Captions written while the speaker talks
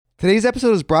Today's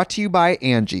episode is brought to you by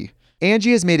Angie.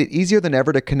 Angie has made it easier than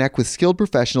ever to connect with skilled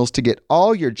professionals to get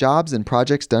all your jobs and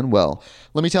projects done well.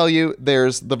 Let me tell you,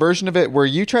 there's the version of it where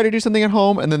you try to do something at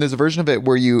home, and then there's a version of it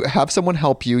where you have someone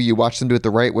help you, you watch them do it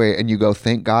the right way, and you go,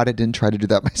 thank God I didn't try to do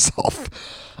that myself.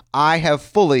 I have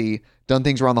fully done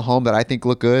things around the home that I think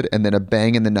look good, and then a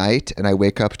bang in the night, and I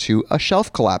wake up to a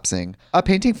shelf collapsing, a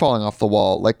painting falling off the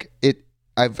wall.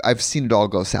 I've seen it all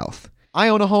go south. I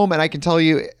own a home, and I can tell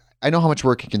you, I know how much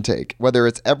work it can take. Whether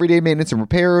it's everyday maintenance and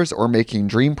repairs or making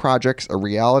dream projects a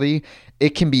reality,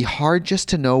 it can be hard just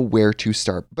to know where to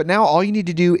start. But now all you need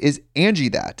to do is Angie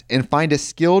that and find a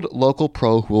skilled local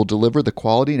pro who will deliver the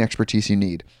quality and expertise you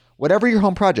need. Whatever your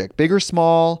home project, big or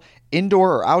small,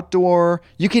 indoor or outdoor,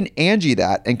 you can Angie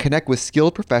that and connect with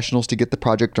skilled professionals to get the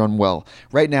project done well.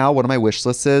 Right now, one of my wish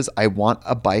lists is I want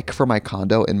a bike for my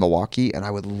condo in Milwaukee, and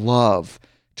I would love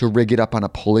to rig it up on a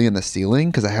pulley in the ceiling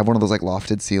because I have one of those like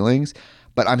lofted ceilings,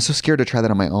 but I'm so scared to try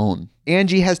that on my own.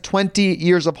 Angie has 20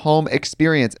 years of home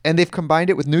experience, and they've combined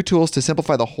it with new tools to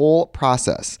simplify the whole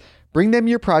process. Bring them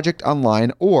your project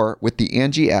online or with the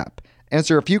Angie app.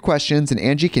 Answer a few questions and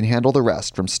Angie can handle the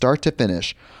rest from start to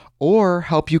finish, or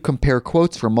help you compare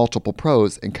quotes from multiple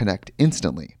pros and connect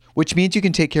instantly, which means you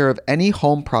can take care of any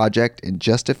home project in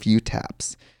just a few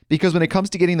taps. Because when it comes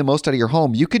to getting the most out of your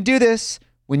home, you can do this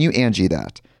when you Angie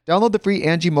that. Download the free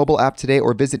Angie mobile app today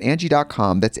or visit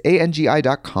Angie.com. That's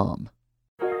ANGI.com.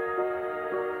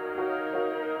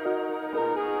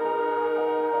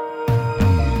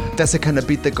 That's the kind of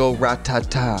beat that go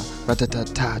rat-ta-ta,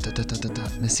 rat-ta-ta-ta,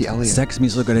 ta-ta-ta-ta. Missy Elliott. Sex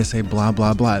music, gotta say blah,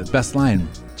 blah, blah. Best line.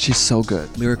 She's so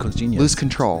good. Lyrical genius. Lose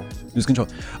control. Lose control.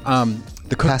 The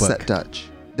cookbook. Pass that Dutch.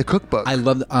 The cookbook. I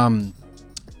love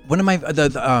one of my,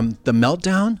 the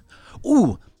Meltdown.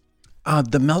 Ooh.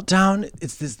 The Meltdown,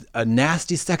 it's this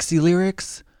nasty, sexy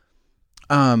lyrics.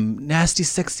 Nasty,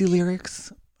 sexy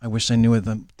lyrics. I wish I knew what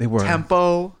they were.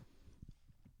 Tempo.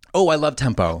 Oh, I love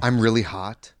Tempo. I'm really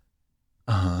hot.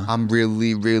 I'm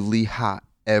really, really hot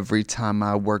every time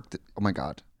I work. Oh my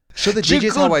God. Show the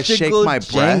DJs how I shake my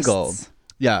breasts.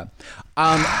 Yeah.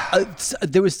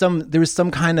 There was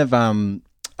some kind of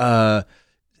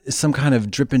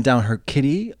dripping down her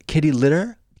kitty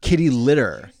litter.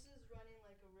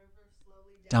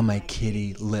 Down my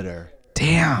kitty litter.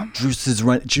 Damn. Juices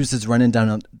running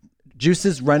down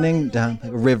like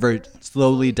a river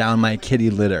slowly down my kitty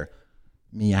litter.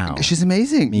 Meow. She's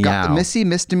amazing. Meow. Missy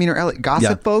Misdemeanor Elliott.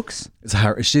 Gossip, folks. It's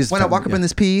her. She's. When I walk up in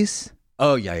this piece.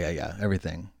 Oh yeah.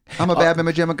 Everything. I'm a bad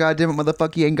mama jamma goddamn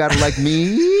motherfucker. You ain't got it like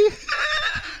me.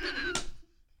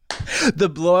 The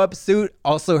blow up suit.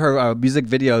 Also, her music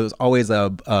video is always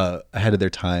ahead of their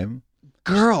time.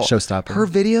 Girl. Showstopper. Her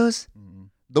videos.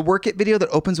 The Work It video that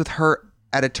opens with her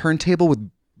at a turntable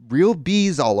with real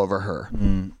bees all over her.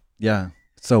 Yeah,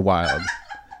 so wild.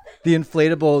 The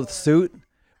inflatable suit,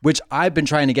 which I've been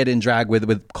trying to get in drag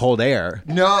with cold air.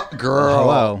 No, girl.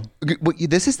 Hello.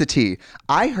 This is the tea.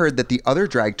 I heard that the other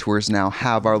drag tours now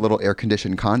have our little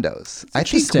air-conditioned condos. I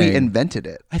think we invented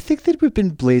it. I think that we've been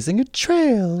blazing a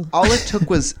trail. All it took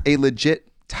was a legit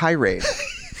tirade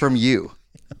from you.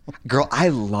 Girl,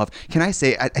 can I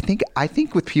say, I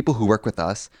think with people who work with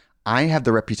us, I have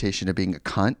the reputation of being a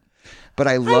cunt, but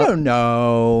I don't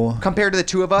know. Compared to the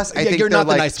two of us, I think you're not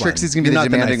the nice Trixie's one. going to be the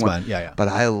demanding one. Yeah. But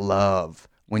I love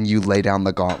when you lay down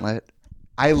the gauntlet.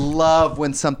 I love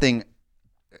when something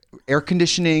air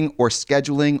conditioning or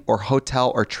scheduling or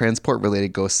hotel or transport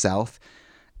related goes south.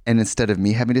 And instead of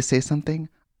me having to say something,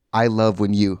 I love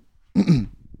when you,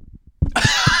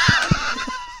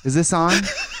 is this on?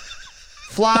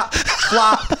 Flop,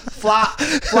 flop, flop,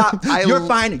 flop. You're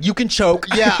fine. You can choke.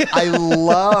 Yeah, I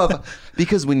love,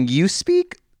 because when you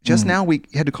speak, just now we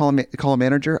had to call a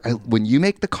manager. When you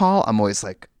make the call, I'm always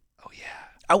like, oh yeah.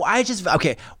 Oh,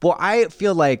 I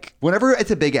feel like whenever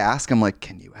it's a big ask, I'm like,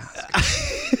 can you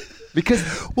ask?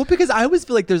 because I always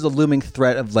feel like there's a looming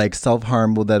threat of like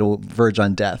self-harm that'll verge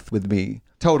on death with me.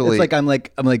 Totally. It's like I'm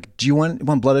like, do you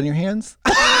want blood on your hands?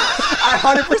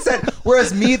 100%.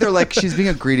 Whereas me, they're like, she's being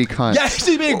a greedy cunt. Yeah,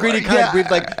 she's being a greedy cunt. Yeah. We've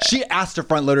she asked her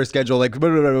front loader schedule. Like, blah,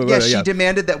 blah, blah, blah, she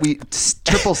demanded that we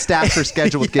triple staff her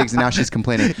schedule with gigs, and now she's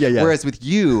complaining. Yeah. Whereas with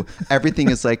you, everything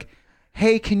is like,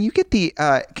 hey, can you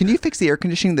fix the air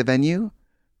conditioning in the venue,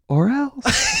 or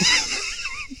else?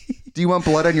 Do you want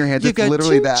blood on your hands? You've it's got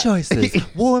literally two that choices: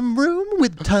 warm room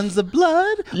with tons of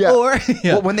blood, yeah. or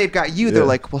well, when they've got you, they're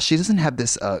like, well, she doesn't have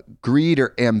this greed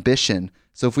or ambition.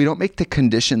 So if we don't make the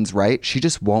conditions right, she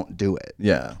just won't do it.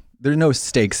 Yeah. There are no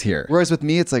stakes here. Whereas with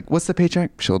me, it's like, what's the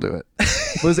paycheck? She'll do it.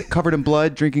 What is it? Covered in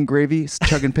blood, drinking gravy,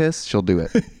 chugging piss? She'll do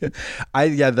it. I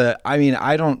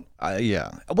don't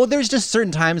Yeah. Well, there's just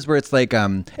certain times where it's like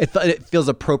it feels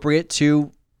appropriate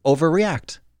to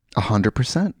overreact.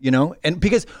 100%. You know, and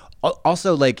because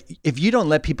also like if you don't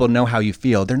let people know how you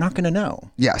feel, they're not going to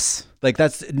know. Yes. Like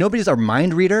nobody's our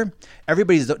mind reader.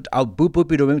 Everybody's I'll boop boop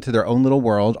boop to their own little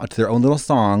world, to their own little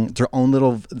song, to their own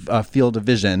little field of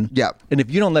vision. Yeah. And if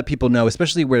you don't let people know,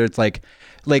 especially where it's like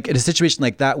in a situation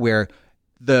like that where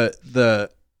the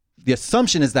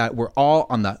assumption is that we're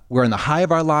in the high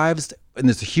of our lives and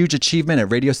there's a huge achievement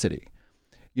at Radio City.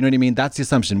 You know what I mean? That's the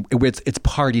assumption. It's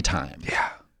party time. Yeah.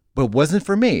 But it wasn't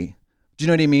for me. Do you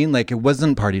know what I mean? Like it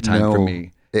wasn't party time for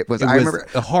me. I remember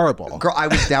horrible. Girl, I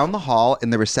was down the hall in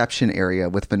the reception area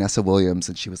with Vanessa Williams,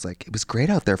 and she was like, it was great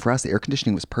out there for us. The air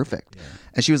conditioning was perfect. Yeah.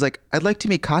 And she was like, I'd like to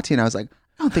meet Katya. And I was like,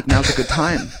 I don't think now's a good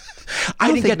time.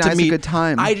 I didn't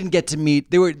get to meet.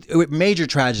 There were major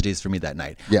tragedies for me that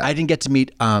night. Yeah. I didn't get to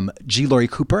meet G. Laurie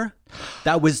Cooper.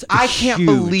 That was can't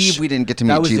believe we didn't get to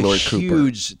meet G. Laurie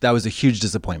Cooper. That was a huge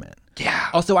disappointment. Yeah.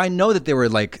 Also, I know that there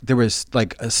was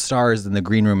stars in the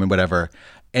green room and whatever,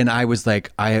 and I was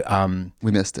like,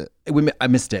 we missed it. I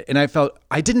missed it, and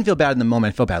I didn't feel bad in the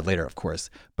moment. I felt bad later, of course,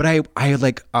 but I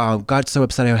got so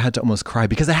upset I had to almost cry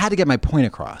because I had to get my point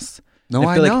across. No,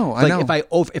 I know.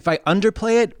 If I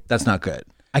underplay it, that's not good.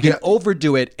 I can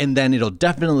overdo it, and then it'll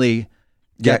definitely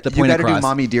get the point across. You got to do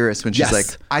Mommy Dearest when she's like,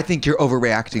 I think you're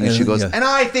overreacting, and she goes, and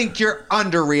I think you're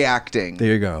underreacting.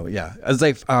 There you go. Yeah, I was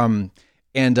like,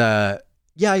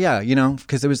 you know,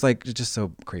 because it was like just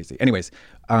so crazy. Anyways,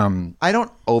 I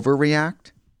don't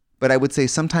overreact, but I would say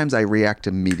sometimes I react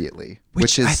immediately,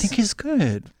 which is I think is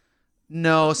good.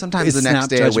 No, sometimes the next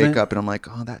day I wake up and I'm like,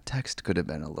 oh, that text could have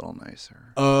been a little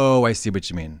nicer. Oh, I see what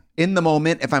you mean. In the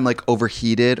moment, if I'm like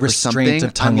overheated or something,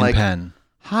 of tongue I'm and like, pen.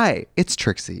 Hi, it's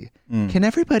Trixie. Can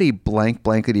everybody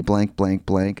blankety blank blank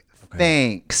blank? Okay.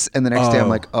 Thanks. And the next day I'm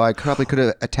like, oh, I probably could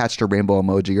have attached a rainbow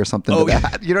emoji or something to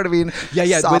that. You know what I mean?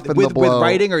 Yeah. With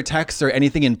writing or text or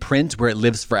anything in print where it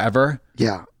lives forever.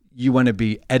 Yeah. You want to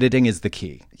be editing is the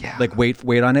key. Yeah. Like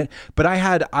wait on it. But I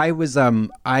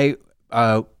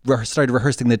started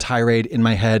rehearsing the tirade in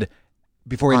my head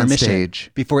before intermission. On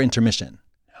stage. Before intermission.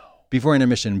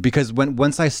 Because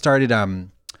once I started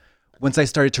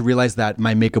to realize that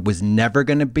my makeup was never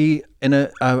going to be in a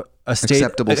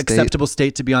acceptable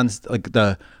state to be on like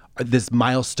this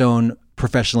milestone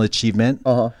professional achievement.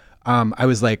 I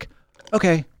was like,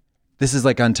 okay, this is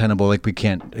like untenable. Like we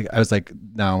can't. I was like,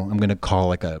 no, I'm going to call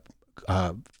like a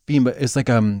FEMA. It's like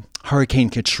Hurricane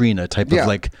Katrina type of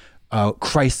like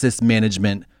crisis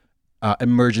management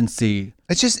emergency.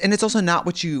 It's also not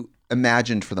what you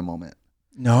imagined for the moment.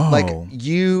 No, like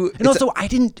I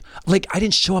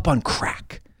didn't show up on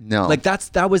crack. No, like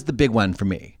that was the big one for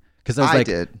me because I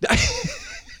did.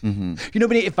 Mm-hmm. You know,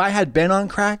 but if I had been on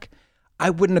crack,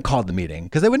 I wouldn't have called the meeting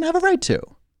because I wouldn't have a right to.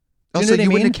 Also,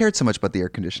 you wouldn't have cared so much about the air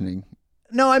conditioning.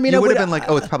 No, I mean, you would have been like,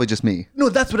 oh, it's probably just me. No,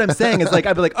 that's what I'm saying. It's like,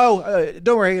 I'd be like, oh,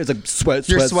 don't worry. It's like sweat.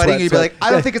 You're sweating. And you'd be like,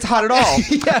 I don't think it's hot at all.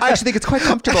 Yeah. I actually think it's quite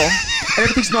comfortable and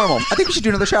everything's normal. I think we should do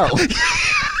another show.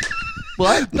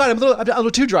 What? God, I'm a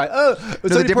little too dry. Oh, no,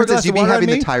 the difference is you'd be having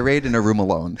the tirade in a room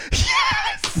alone.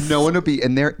 Yes. No one would be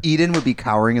in there. Eden would be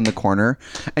cowering in the corner,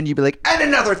 and you'd be like, and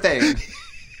another thing.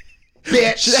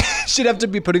 Bitch. She'd have to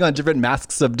be putting on different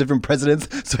masks of different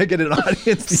presidents so I get an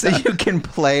audience. So you can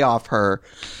play off her.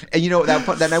 And you know,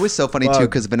 that night was so funny too,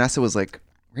 because Vanessa was like,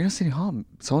 Reno City Hall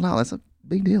sold out. That's a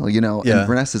big deal, you know? Yeah. And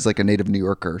Vanessa's like a native New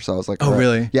Yorker. So I was like, oh,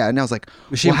 really? Yeah. And I was like,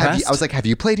 was she impressed? I was like, have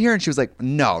you played here? And she was like,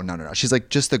 no. She's like,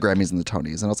 just the Grammys and the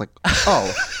Tonys. And I was like,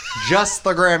 oh, just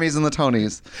the Grammys and the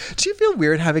Tonys. Do you feel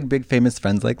weird having big famous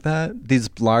friends like that? These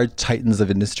large titans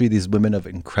of industry, these women of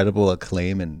incredible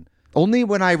acclaim and... Only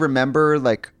when I remember,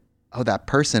 like, oh, that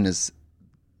person is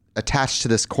attached to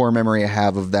this core memory I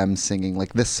have of them singing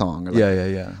like this song. Or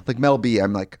like, yeah. Like Mel B,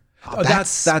 I'm like, oh,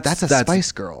 that's a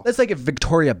Spice Girl. That's like if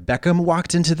Victoria Beckham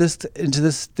walked into this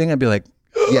thing, I'd be like,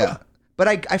 yeah. But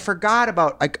I forgot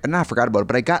about, not forgot about it,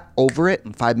 but I got over it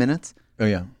in 5 minutes. Oh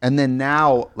yeah. And then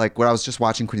now, like when I was just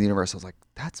watching Queen of the Universe, I was like,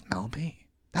 that's Mel B.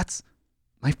 That's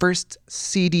my first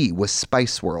CD was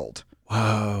Spice World.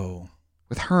 Whoa.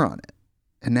 With her on it.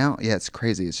 And now, yeah, it's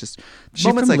crazy. It's just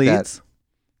moments like Leeds? That.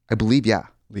 I believe, yeah.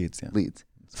 Leeds.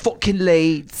 Fucking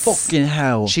Leeds. Fucking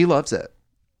hell. She loves it.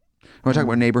 I want to talk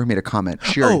about a neighbor who made a comment.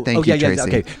 Sure, thank you, Tracy.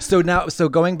 Okay. So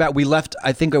going back, we left,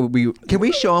 I think we... Can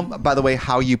we show them, by the way,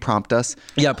 how you prompt us?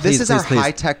 Yeah, please. This is our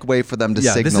high-tech way for them to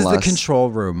signal us. This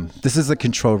is the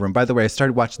control room. By the way, I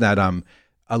started watching that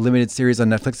a limited series on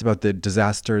Netflix about the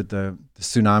disaster, the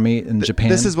tsunami in Japan.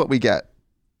 This is what we get.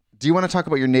 Do you want to talk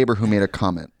about your neighbor who made a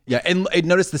comment? Yeah, and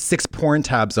notice the 6 porn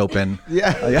tabs open.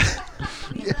 Yeah.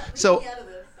 Yeah. So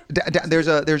There's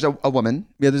a woman.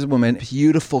 Yeah, there's a woman.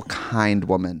 Beautiful, kind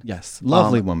woman. Yes,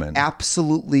 lovely woman.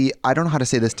 Absolutely. I don't know how to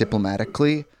say this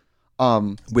diplomatically.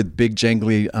 With big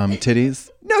jangly titties.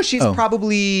 No, she's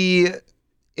probably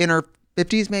in her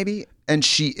 50s maybe. And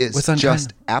she is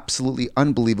just absolutely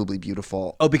unbelievably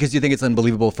beautiful. Oh, because you think it's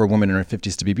unbelievable for a woman in her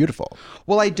 50s to be beautiful.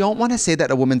 Well, I don't want to say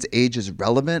that a woman's age is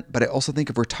relevant, but I also think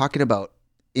if we're talking about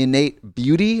innate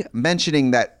beauty,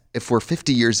 mentioning that if we're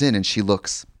 50 years in and she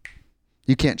looks,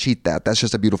 you can't cheat that. That's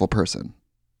just a beautiful person.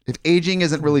 If aging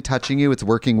isn't really touching you, it's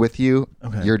working with you,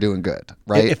 you're doing good,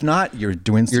 right? If not, you're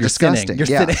disgusting.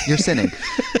 You're sinning.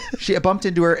 I bumped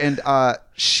into her and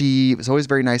she was always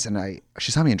very nice. And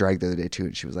she saw me in drag the other day too.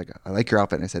 And she was like, I like your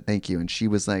outfit. And I said, thank you. And she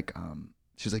was like,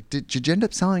 did you end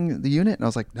up selling the unit? And I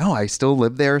was like, no, I still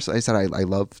live there. So I said, I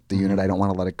love the unit. I don't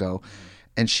want to let it go.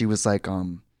 And she was like,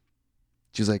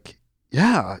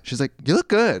 yeah. She's like, you look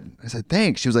good. I said,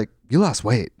 thanks. She was like, you lost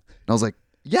weight. And I was like,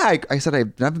 yeah, I said, I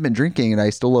haven't been drinking and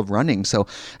I still love running. So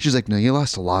she was like, no, you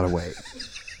lost a lot of weight.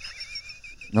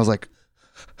 And I was like,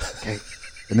 okay.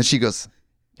 And then she goes,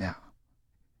 yeah,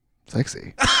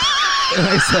 sexy. And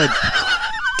I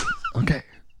said, okay.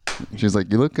 And she was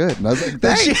like, you look good. And I was like,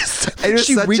 thanks.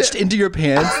 She reached into your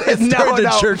pants and started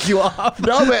to jerk you off.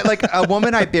 No, but like a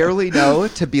woman I barely know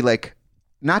to be like,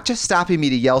 not just stopping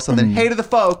me to yell something, hey to the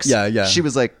folks. Yeah. She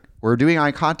was like, we're doing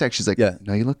eye contact. She's like,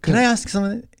 no, you look good. Can I ask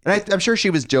something? And I'm sure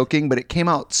she was joking, but it came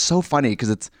out so funny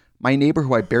because it's my neighbor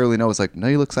who I barely know was like, no,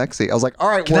 you look sexy. I was like, all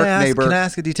right, neighbor. Can I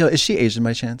ask a detail? Is she Asian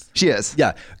by chance? She is.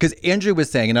 Yeah. Because Andrew was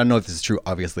saying, and I don't know if this is true,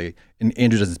 obviously, and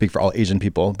Andrew doesn't speak for all Asian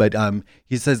people, but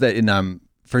he says that in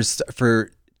for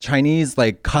Chinese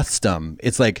like custom,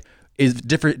 it's like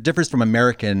differs from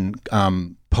American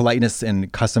politeness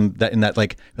and custom that in that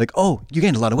like, oh, you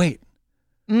gained a lot of weight.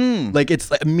 Like it's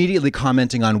like immediately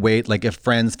commenting on weight, like if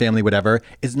friends, family, whatever,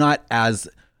 is not as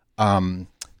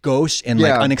gauche and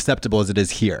like unacceptable as it is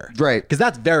here. Right. Because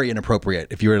that's very inappropriate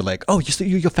if you were like, oh,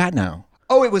 you're fat now.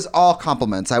 Oh, it was all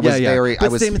compliments. I was very...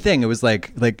 But same thing. It was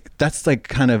like that's like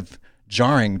kind of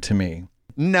jarring to me.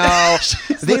 No.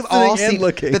 They've all seen...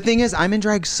 The thing is, I'm in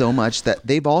drag so much that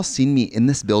they've all seen me in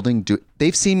this building.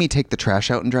 They've seen me take the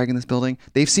trash out in drag in this building.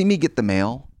 They've seen me get the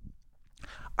mail.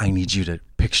 I need you to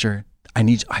picture... I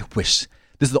wish,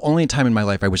 this is the only time in my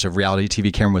life I wish a reality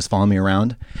TV camera was following me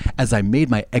around as I made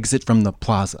my exit from the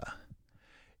plaza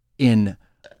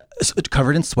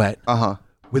covered in sweat,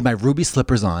 with my ruby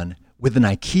slippers on, with an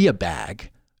IKEA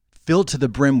bag filled to the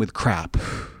brim with crap,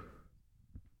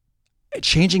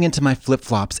 changing into my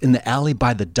flip-flops in the alley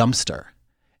by the dumpster,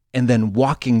 and then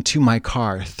walking to my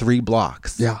car 3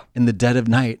 blocks in the dead of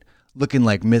night, looking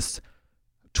like Miss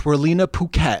Twirlina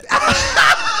Phuket.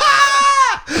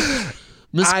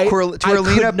 Miss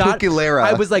Twirlina Puculera.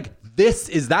 I was like,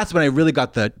 that's when I really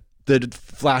got the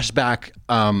flashback,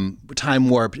 time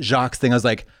warp Jacques thing. I was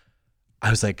like,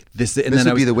 this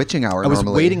would be the witching hour. I was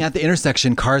normally waiting at the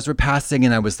intersection, cars were passing,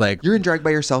 and I was like, you're in drag by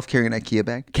yourself carrying an IKEA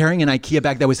bag? Carrying an IKEA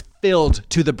bag that was filled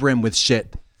to the brim with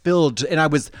shit. Filled, and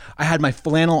I had my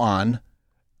flannel on,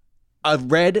 a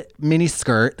red mini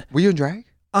skirt. Were you in drag?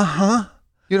 Uh-huh.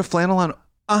 You had a flannel on?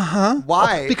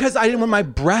 Why? Because I didn't want my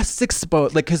breasts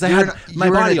exposed. Like, because I had my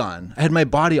body on. I had my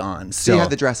body on. So you had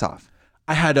the dress off.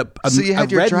 I had a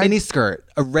red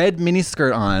mini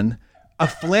skirt on, a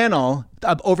flannel,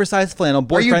 an oversized flannel.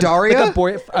 Boyfriend, are you Daria?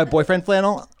 Like a boyfriend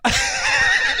flannel.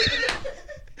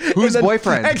 Whose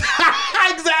boyfriend?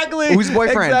 Exactly. Whose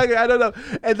boyfriend? Exactly. I don't know.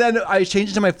 And then I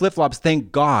changed into my flip-flops,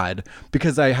 thank God,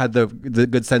 because I had the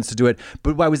good sense to do it.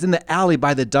 But I was in the alley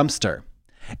by the dumpster,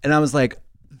 and I was like,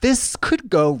 this could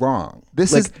go wrong.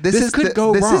 This could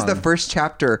go wrong. This is the first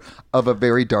chapter of a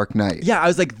very dark night. Yeah, I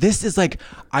was like, this is like,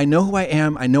 I know who I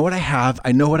am. I know what I have.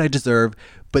 I know what I deserve.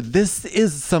 But this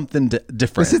is something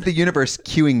different. This is the universe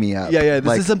queuing me up. Yeah.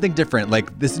 This is something different.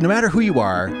 Like this, no matter who you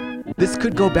are, this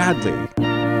could go badly.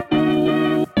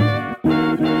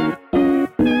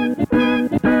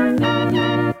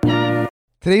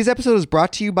 Today's episode is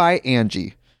brought to you by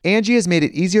Angie. Angie has made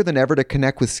it easier than ever to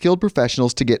connect with skilled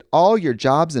professionals to get all your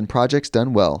jobs and projects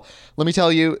done well. Let me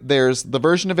tell you, there's the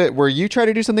version of it where you try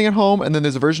to do something at home, and then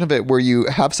there's a version of it where you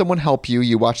have someone help you,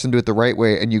 you watch them do it the right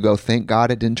way, and you go, thank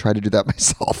God I didn't try to do that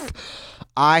myself.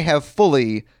 I have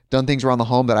fully done things around the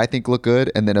home that I think look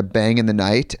good, and then a bang in the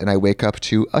night, and I wake up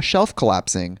to a shelf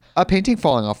collapsing, a painting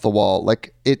falling off the wall.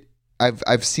 Like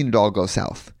I've seen it all go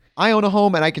south. I own a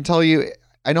home, and I can tell you,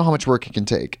 I know how much work it can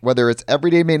take. Whether it's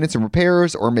everyday maintenance and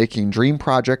repairs or making dream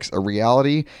projects a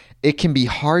reality, it can be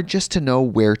hard just to know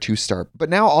where to start.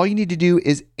 But now all you need to do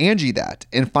is Angie that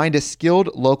and find a skilled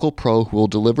local pro who will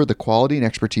deliver the quality and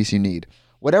expertise you need.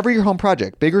 Whatever your home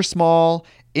project, big or small,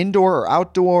 indoor or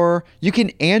outdoor. You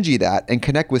can Angie that and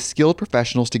connect with skilled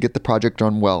professionals to get the project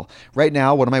done well. Right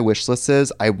now, one of my wish lists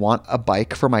is I want a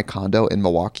bike for my condo in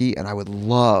Milwaukee, and I would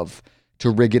love to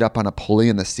rig it up on a pulley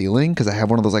in the ceiling because I have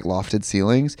one of those like lofted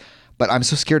ceilings, but I'm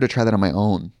so scared to try that on my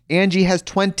own. Angie has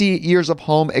 20 years of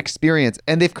home experience,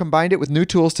 and they've combined it with new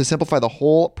tools to simplify the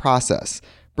whole process.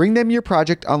 Bring them your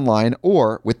project online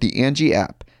or with the Angie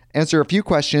app. Answer a few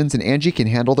questions and Angie can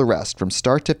handle the rest from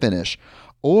start to finish,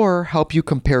 or help you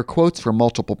compare quotes from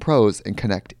multiple pros and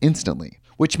connect instantly,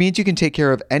 which means you can take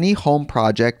care of any home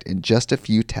project in just a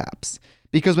few taps.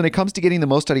 Because when it comes to getting the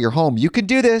most out of your home, you can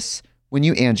do this when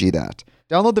you Angie that.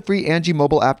 Download the free Angie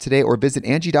mobile app today or visit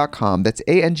Angie.com. That's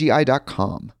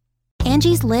ANGI.com.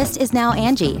 Angie's List is now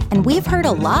Angie, and we've heard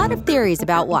a lot of theories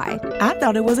about why. I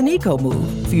thought it was an eco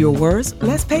move. Fewer words,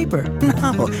 less paper.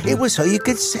 No, it was so you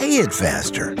could say it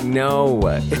faster. No,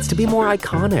 it's to be more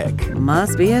iconic.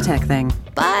 Must be a tech thing.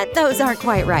 But those aren't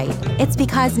quite right. It's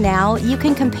because now you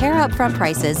can compare upfront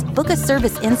prices, book a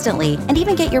service instantly, and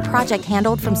even get your project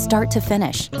handled from start to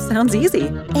finish. Sounds easy.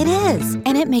 It is,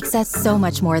 and it makes us so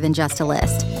much more than just a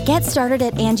list. Get started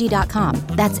at Angie.com.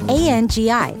 That's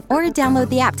ANGI, or download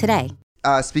the app today.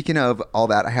 Speaking of all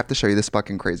that, I have to show you this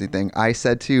fucking crazy thing. I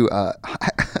said to,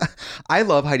 I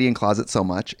love Heidi in Closet so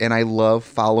much, and I love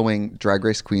following Drag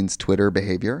Race Queen's Twitter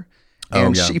behavior.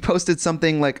 And she posted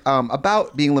something like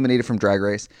about being eliminated from Drag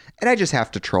Race, and I just have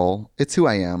to troll. It's who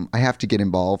I am. I have to get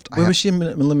involved. Where was she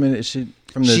eliminated?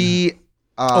 From the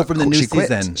from the new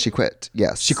season. She quit.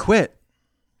 Yes, she quit.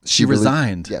 She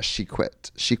resigned. Yes, she quit.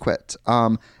 She quit.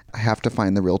 I have to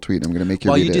find the real tweet. I'm going to make you.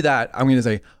 While read you do that, I'm going to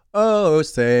say, "Oh,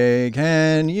 say,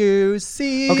 can you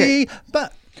see?" Okay,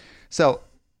 but so.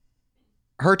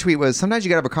 Her tweet was, sometimes you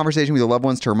gotta have a conversation with your loved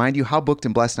ones to remind you how booked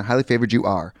and blessed and highly favored you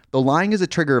are. Though lying is a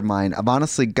trigger of mine, I've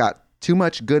honestly got too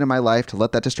much good in my life to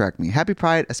let that distract me. Happy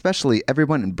Pride, especially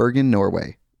everyone in Bergen,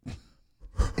 Norway.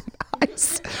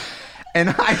 And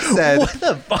I said, what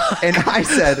the fuck? And I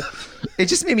said, it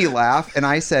just made me laugh. And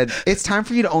I said, it's time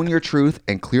for you to own your truth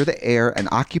and clear the air and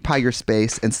occupy your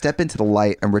space and step into the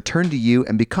light and return to you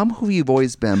and become who you've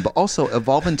always been, but also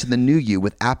evolve into the new you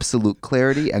with absolute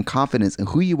clarity and confidence in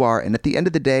who you are. And at the end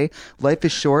of the day, life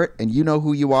is short and you know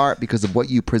who you are because of what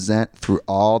you present through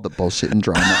all the bullshit and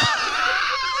drama.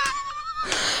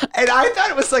 And I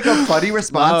thought it was like a funny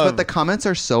response, but the comments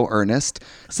are so earnest.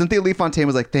 Cynthia Lee Fontaine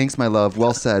was like, thanks, my love.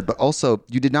 Well said. But also,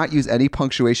 you did not use any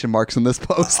punctuation marks in this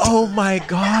post. Oh, my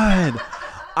God.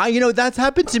 That's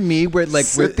happened to me where like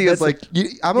Cynthia's like,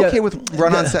 I'm okay with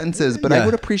run-on sentences, but I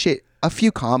would appreciate a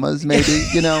few commas, maybe,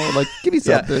 like give me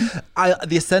something.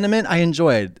 The sentiment I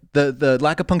enjoyed. The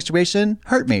lack of punctuation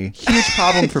hurt me. Huge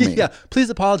problem for me. Yeah, please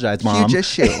apologize, Mom. Huge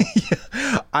issue.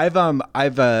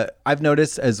 I've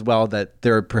noticed as well that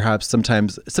there are perhaps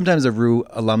sometimes a Rue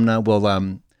alumna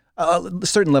will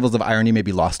certain levels of irony may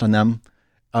be lost on them.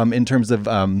 In terms of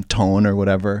tone or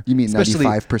whatever. You mean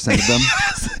 95% of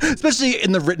them? Especially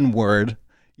in the written word.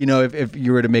 If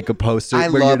you were to make a post. I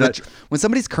love it. When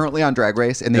somebody's currently on Drag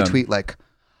Race and they tweet like,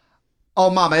 oh,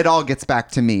 mama, it all gets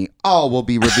back to me. All will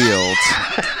be revealed.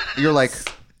 You're like,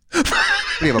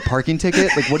 we have a parking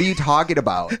ticket? Like, what are you talking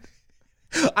about?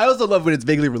 I also love when it's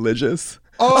vaguely religious.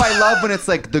 Oh, I love when it's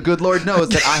like, the good Lord knows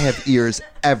that I have ears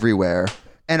everywhere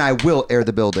and I will air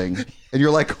the building. And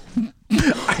you're like...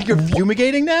 You're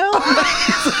fumigating now?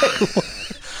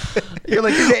 You're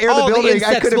like, to air all the building. The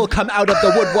insects will come out of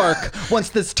the woodwork once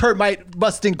this termite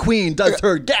busting queen does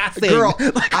her gassing. Girl,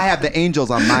 I have the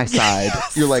angels on my side.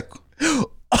 Yes. You're like,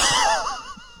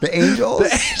 the angels?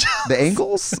 The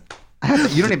angles?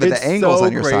 You don't even have the angles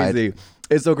on your side.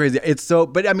 It's so crazy.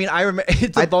 But I mean, I remember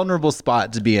it's a vulnerable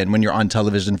spot to be in when you're on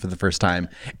television for the first time,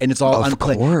 and it's all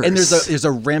unclear. And there's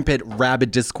a rampant,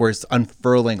 rabid discourse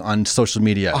unfurling on social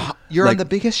media. You're on the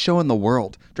biggest show in the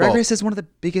world. Drag Race is one of the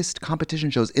biggest competition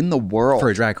shows in the world for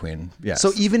a drag queen. Yes.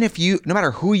 So even if no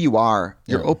matter who you are,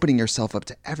 you're opening yourself up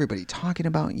to everybody talking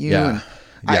about you. Yeah. And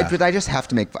but I just have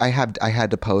to I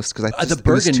had to post because I the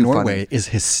Bergen, Norway is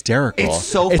hysterical. It's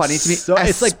so funny to me.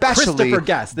 It's like Christopher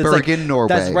Guest. It's Bergen, Norway.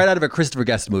 That's right out of a Christopher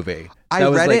Guest movie. I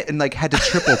read it and had to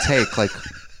triple take. Like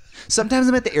sometimes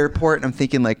I'm at the airport and I'm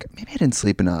thinking like maybe I didn't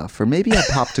sleep enough, or maybe I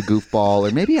popped a goofball,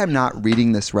 or maybe I'm not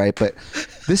reading this right. But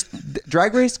this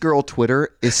Drag Race girl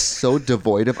Twitter is so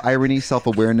devoid of irony,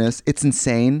 self-awareness. It's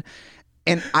insane.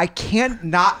 And I can't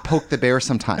not poke the bear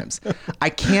sometimes.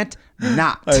 I can't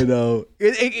not. I know.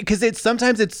 Because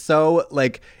sometimes it's so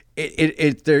like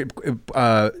it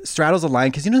straddles a line.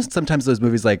 Because sometimes those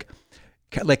movies like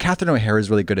Catherine O'Hara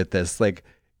is really good at this. Like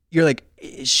you're like,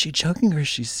 is she joking or is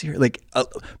she serious? Like,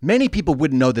 many people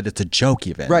wouldn't know that it's a joke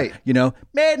even. Right. You know,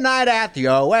 midnight at the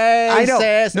Oasis. I know.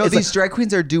 No, It's these drag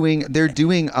queens are doing,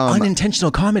 unintentional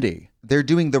comedy. they're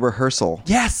doing the rehearsal.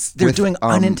 Yes, they're with, doing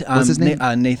what's his name?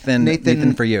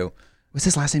 Nathan for you. What's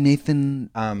his last name? Nathan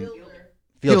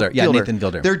Fielder. Yeah, Nathan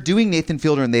Fielder. They're doing Nathan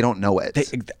Fielder and they don't know it.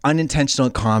 Unintentional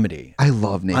comedy. I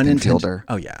love Nathan Fielder.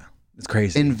 Oh yeah, it's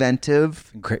crazy.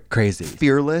 Inventive, crazy,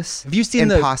 fearless. Have you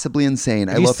seen and possibly insane?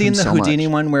 I love him so much. Have you seen the Houdini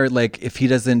one where like if he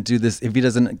doesn't do this, if he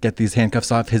doesn't get these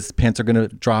handcuffs off, his pants are gonna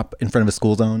drop in front of a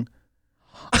school zone?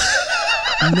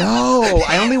 No,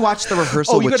 I only watched the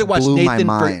rehearsal, which blew my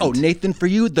mind. Nathan for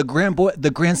you, the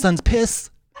grandson's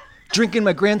piss, drinking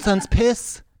my grandson's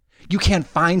piss. You can't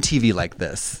find TV like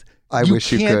this. I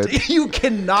wish you could. You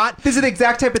cannot. These are the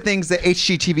exact type of things that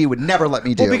HGTV would never let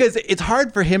me do. Well, because it's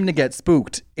hard for him to get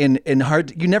spooked and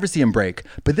hard. You never see him break.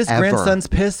 But this grandson's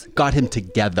piss got him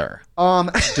together.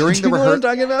 During Do you know what I'm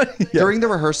talking about? During the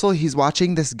rehearsal, he's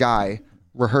watching this guy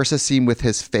rehearse a scene with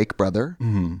his fake brother,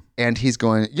 and he's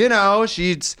going,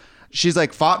 she's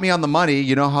like fought me on the money.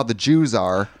 You know how the Jews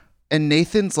are, and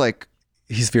Nathan's like,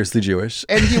 he's fiercely Jewish,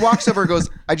 and he walks over and goes,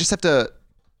 I just have to.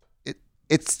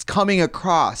 It's coming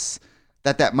across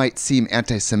that might seem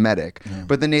anti-Semitic,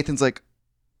 but then Nathan's like,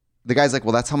 the guy's like,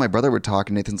 well, that's how my brother would talk,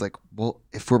 and Nathan's like, well,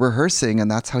 if we're rehearsing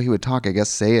and that's how he would talk, I guess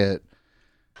say it.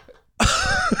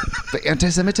 But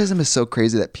anti-Semitism is so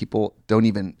crazy that people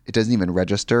it doesn't even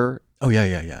register. Oh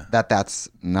yeah. That's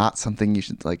not something you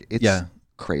should like. It's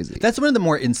crazy. That's one of the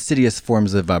more insidious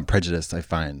forms of prejudice I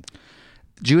find.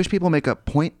 Jewish people make up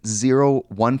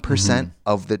 0.01%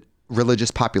 of the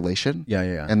religious population.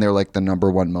 Yeah. And they're like the number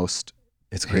one most.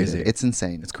 It's crazy. Hated. It's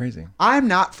insane. It's crazy. I'm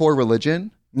not for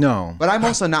religion. No. But I'm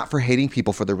also not for hating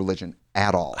people for their religion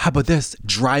at all. How about this?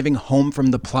 Driving home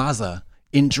from the plaza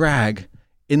in drag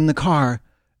in the car,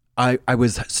 I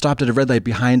was stopped at a red light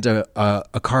behind a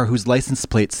car whose license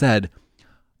plate said,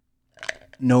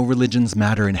 "No religions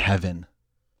matter in heaven."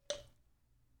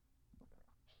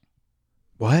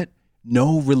 What?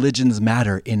 No religions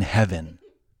matter in heaven.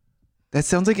 That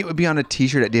sounds like it would be on a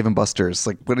t-shirt at Dave & Buster's.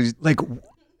 Like, what is like?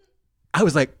 I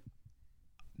was like,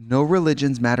 no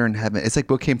religions matter in heaven. It's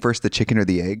like, what came first, the chicken or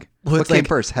the egg? Well, what came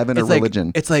first, heaven or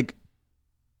religion? It's like,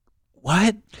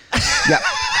 what? Yeah.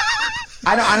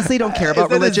 I honestly don't care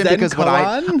about religion because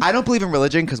I don't believe in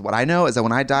religion because what I know is that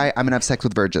when I die, I'm gonna have sex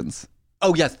with virgins.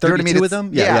 Oh yes, 32 of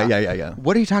them. Yeah.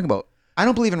 What are you talking about? I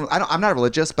don't believe in. I'm not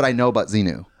religious, but I know about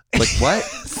Xenu. Like what?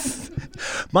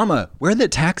 Mama, where are the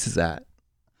taxes at?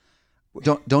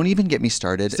 Don't even get me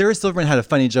started. Sarah Silverman had a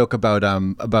funny joke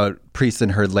about priests in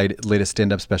her latest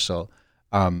stand-up special.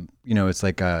 It's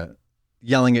like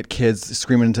yelling at kids,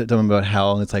 screaming to them about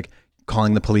hell, and it's like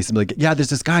calling the police and be like, yeah, there's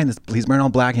this guy and he's wearing all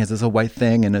black and he has this whole white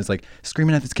thing, and it's like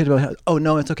screaming at this kid about hell. Oh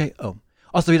no, it's okay. Oh,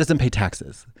 also he doesn't pay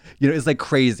taxes. It's like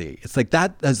crazy. It's like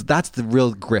that's the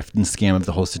real grift and scam of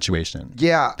the whole situation.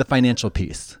 Yeah, the financial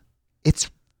piece.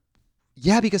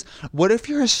 Because what if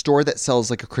you're a store that sells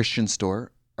like a Christian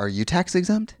store? Are you tax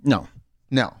exempt? No.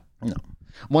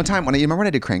 One time, you remember when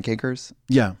I did Crank Anchors?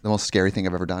 Yeah. The most scary thing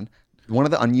I've ever done. One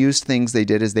of the unused things they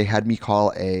did is they had me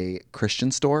call a Christian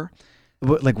store.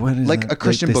 What is like that? A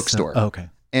Christian bookstore. Oh, okay.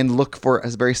 And look for a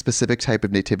very specific type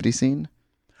of nativity scene.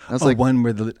 I was I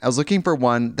was looking for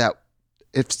one that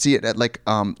see it at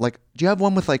do you have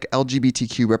one with like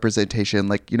LGBTQ representation?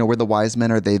 Like, where the wise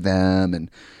men are they, them?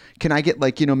 And can I get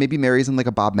maybe Mary's in like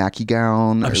a Bob Mackie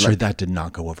gown? I'm sure that did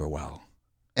not go over well.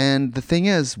 And the thing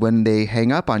is, when they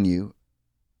hang up on you,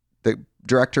 the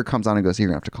director comes on and goes, you're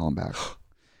going to have to call him back.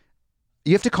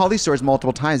 You have to call these stores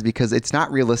multiple times because it's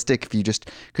not realistic because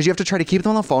you have to try to keep them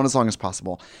on the phone as long as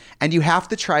possible. And you have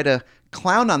to try to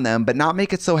clown on them, but not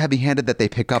make it so heavy-handed that they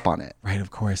pick up on it. Right,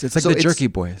 of course. It's like the Jerky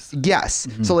Boys. Yes.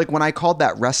 Mm-hmm. So like when I called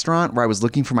that restaurant where I was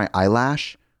looking for my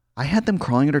eyelash, I had them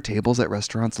crawling under tables at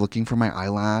restaurants looking for my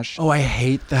eyelash. Oh, I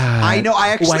hate that. I know.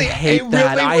 I hate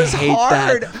that. I hate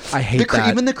hard. That. I hate that.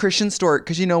 Even the Christian store,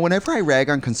 because whenever I rag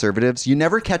on conservatives, you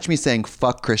never catch me saying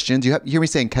fuck Christians. You hear me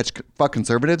saying fuck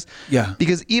conservatives. Yeah.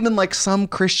 Because even like some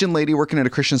Christian lady working at a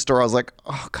Christian store, I was like,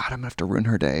 oh God, I'm gonna have to ruin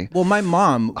her day. Well, my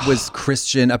mom was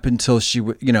Christian up until she,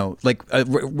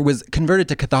 was converted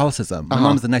to Catholicism. My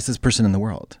mom's the nicest person in the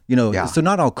world. So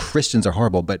not all Christians are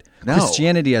horrible, but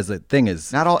Christianity as a thing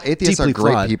is not all atheists are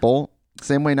great flawed. people.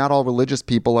 Same way, not all religious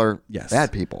people are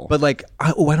bad people. But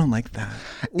I don't like that.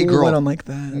 I don't like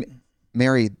that.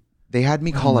 Mary, they had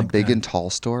me call a big and tall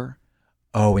store.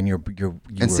 Oh, and you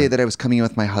say that I was coming in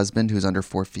with my husband who's under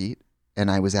 4 feet,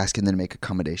 and I was asking them to make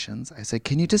accommodations. I said,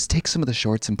 "Can you just take some of the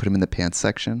shorts and put them in the pants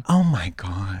section?" Oh my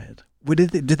God!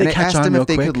 Did they catch on real quick? I asked him if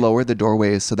they could lower the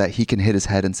doorways so that he can hit his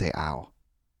head and say "ow."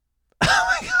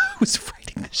 Who's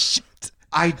writing this shit?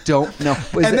 I don't know.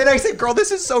 And then I said, girl,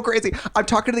 this is so crazy. I'm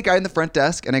talking to the guy in the front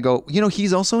desk and I go,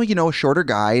 he's also, a shorter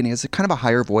guy and he has a kind of a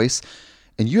higher voice.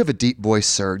 And you have a deep voice,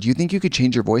 sir. Do you think you could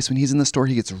change your voice when he's in the store?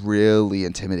 He gets really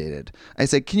intimidated. I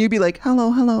said, can you be like,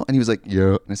 hello, hello? And he was like,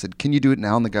 yeah. And I said, can you do it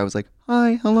now? And the guy was like,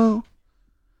 hi, hello.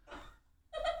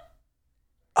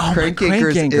 Oh, Crank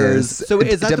Yankers is so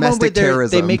is that domestic the one where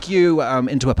terrorism. they make you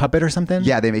into a puppet or something?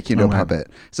 Yeah, they make you into a puppet.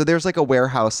 So there's like a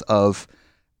warehouse of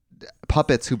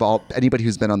puppets anybody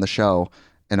who's been on the show,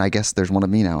 and I guess there's one of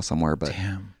me now somewhere. But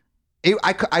damn,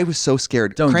 I was so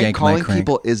scared. Don't Crank yank calling my crank.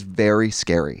 people is very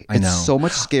scary. I know. It's so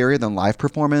much scarier than live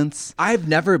performance. I've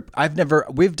never.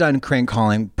 We've done prank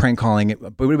calling,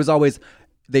 but it was always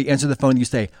they answer the phone. You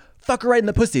say "fuck her right in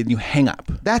the pussy," and you hang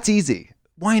up. That's easy.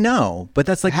 Why no? But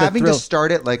that's like having the to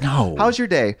start it like, no. How's your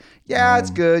day? Yeah,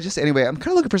 it's good. Just anyway, I'm kind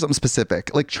of looking for something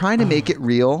specific, like trying to make it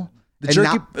real.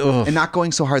 And not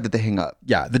going so hard that they hang up.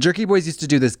 Yeah, the Jerky Boys used to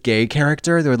do this gay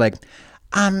character. They were like,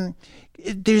 I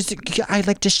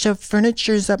like to shove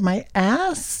furnitures up my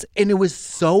ass, and it was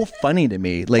so funny to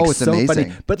me. Like, it's so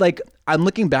amazing. funny. But like, I'm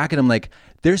looking back and I'm like,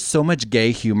 there's so much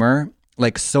gay humor,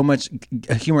 like so much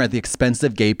humor at the expense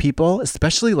of gay people,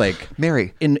 especially like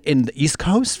Mary in the East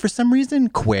Coast for some reason.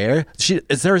 Queer.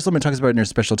 Sarah Silverman talks about it in her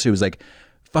special too. It was like,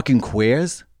 fucking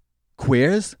queers.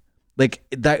 Like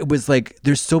that was like,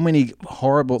 there's so many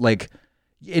horrible, like,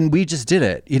 and we just did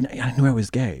it. I knew I was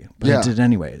gay, but I did it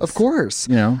anyways. Of course.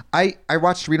 I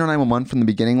watched Reno 911 from the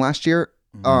beginning last year.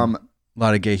 A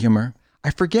lot of gay humor.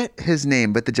 I forget his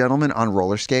name, but the gentleman on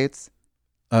roller skates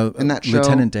in that show.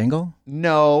 Lieutenant Dangle?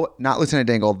 No, not Lieutenant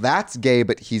Dangle. That's gay,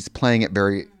 but he's playing it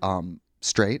very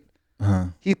straight. Uh-huh.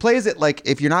 He plays it like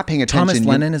if you're not paying attention. Thomas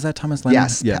Lennon? Is that Thomas Lennon?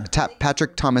 Yes. Yeah.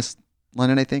 Patrick Thomas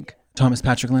Lennon, I think. Thomas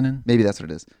Patrick Lennon? Maybe that's what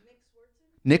it is.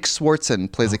 Nick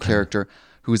Swartzen plays a character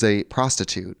who's a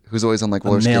prostitute, who's always on like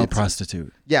roller skates. A male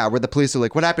prostitute. Yeah, where the police are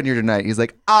like, what happened here tonight? He's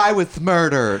like, I was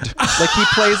murdered. Like he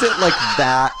plays it like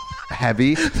that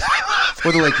heavy.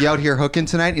 Where they're like, you out here hooking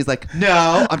tonight? He's like,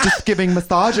 no, I'm just giving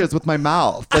massages with my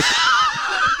mouth. Like,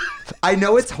 I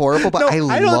know it's horrible, but I love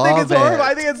it. I don't think it's horrible.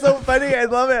 I think it's so funny. I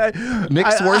love it. Nick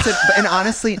Swartzen, and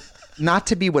honestly, not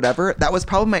to be whatever, that was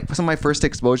probably some of my first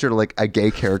exposure to like a gay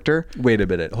character. Wait a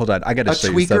minute, hold on, I gotta show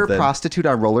you something. A tweaker prostitute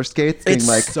on roller skates being it's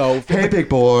like, so hey big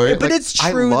boy. But like, it's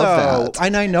true I love though. that.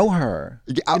 And I know her.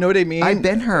 You know what I mean? I've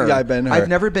been her. Yeah, I've been her. I've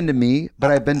never been to me,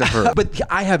 but I've been to her. But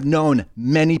I have known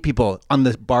many people on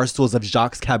the bar stools of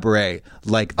Jacques Cabaret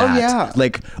like that. Oh yeah.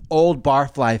 Like old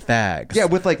barfly fags. Yeah,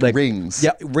 with like rings.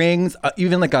 Yeah, rings.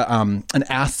 Even like an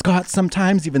ascot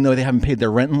sometimes, even though they haven't paid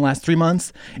their rent in the last 3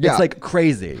 months. Yeah. It's like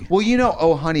crazy. Well,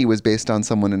 Oh Honey was based on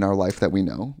someone in our life that we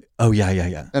know. Oh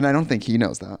yeah. And I don't think he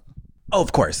knows that. Oh,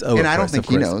 of course. And I don't think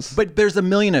he knows. But there's a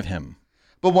million of him.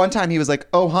 But one time he was like,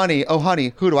 oh honey,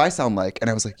 who do I sound like? And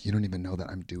I was like, you don't even know that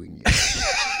I'm doing you.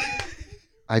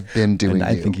 I've been doing and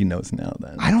I you. think he knows now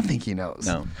then. I don't think he knows.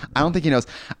 No. I don't think he knows.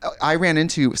 I ran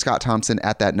into Scott Thompson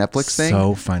at that Netflix thing.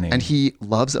 So funny. And he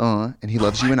loves and he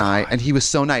loves you and I. And he was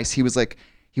so nice. He was like,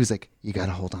 you got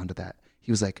to hold on to that. He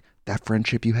was like, that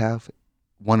friendship you have,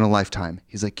 one in a lifetime.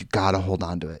 He's like, you got to hold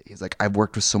on to it. He's like, I've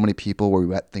worked with so many people where we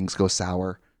let things go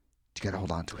sour. You got to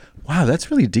hold on to it. Wow, that's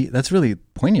really deep. That's really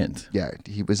poignant. Yeah,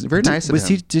 he was very nice of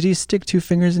him. Did he stick 2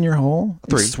 fingers in your hole?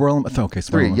 3. Swirl them. Okay,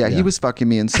 swirl 3. them. Yeah, he was fucking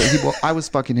me, and so I was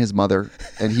fucking his mother,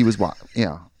 and he was but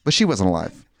she wasn't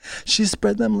alive. She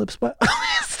spread them lips.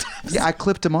 Yeah, I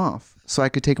clipped him off so I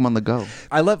could take him on the go.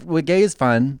 I love. Well, gay is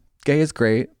fun. Gay is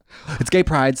great. It's gay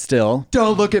pride still.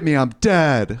 Don't look at me, I'm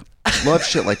dead. Love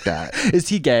shit like that. Is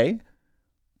he gay?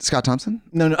 Scott Thompson?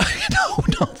 No.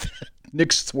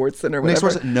 Nick Swartzen or whatever.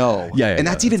 Nick Swartzen? No. Yeah, and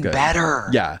that's even good. better.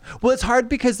 Yeah. Well, it's hard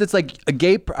because it's like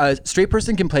a straight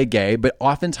person can play gay, but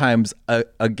oftentimes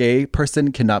a gay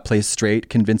person cannot play straight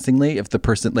convincingly if the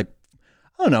person, like,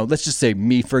 I don't know, let's just say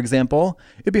me, for example.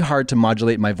 It'd be hard to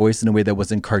modulate my voice in a way that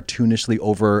wasn't cartoonishly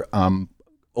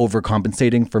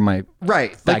overcompensating for my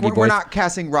right. Like we're not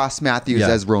casting Ross Matthews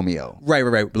as Romeo.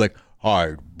 Right. Like,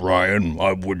 hi, Brian.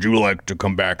 Would you like to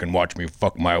come back and watch me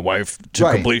fuck my wife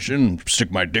to completion?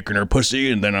 Stick my dick in her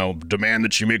pussy, and then I'll demand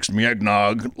that she makes me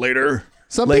eggnog later.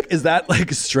 Is that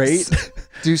like straight?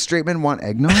 Do straight men want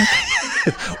eggnog?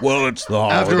 Well, it's the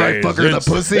holidays. After I fuck her in the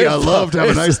pussy, I love to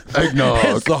have a nice eggnog.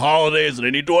 It's the holidays, and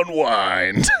I need to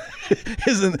unwind.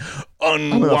 Isn't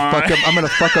unwind? I'm gonna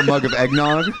fuck a mug of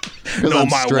eggnog. No,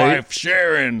 my wife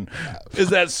Sharon. Is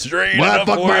that straight? When I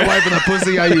fuck my wife in the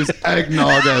pussy, I use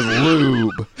eggnog as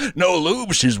lube. No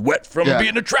lube. She's wet from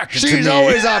being attracted to me. She's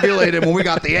always ovulated when we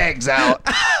got the eggs out.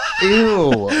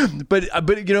 Ew. But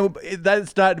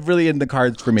that's not really in the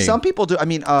cards for me. Some people do. I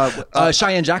mean,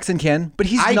 Cheyenne Jackson can, but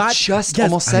he's not. I just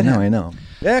almost said I know.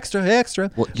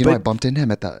 Extra. Well, I bumped into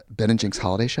him at the Ben and Jinx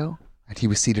holiday show, and he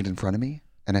was seated in front of me,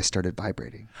 and I started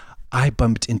vibrating. I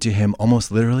bumped into him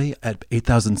almost literally at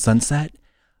 8000 Sunset.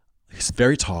 He's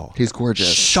very tall. He's gorgeous.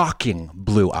 Shocking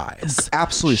blue eyes.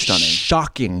 Absolutely stunning.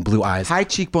 Shocking blue eyes. High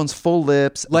cheekbones, full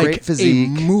lips, like great physique.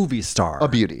 A movie star. A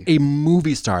beauty. A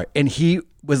movie star. And he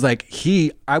was like,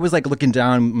 I was like looking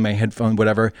down my headphone,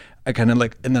 whatever. I kind of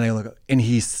like, and then I look, and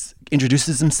he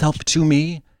introduces himself to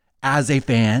me as a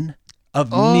fan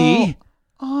of me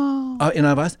and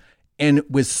of us, and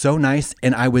was so nice.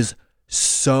 And I was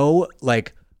so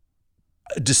like,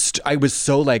 I was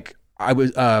so like, I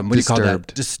was what do you call that?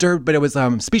 Disturbed, but it was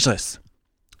speechless.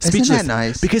 Isn't that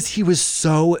nice? Because he was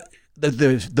so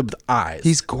the eyes.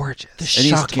 He's gorgeous. The and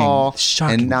shocking, he's tall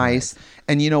shocking and nice. eyes.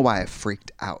 And you know why I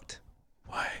freaked out?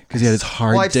 Why? Because he had his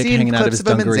hard dick hanging out of his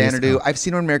dungarees. I've seen clips of him in Xanadu. I've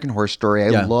seen him in American Horror Story. I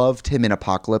Yeah. loved him in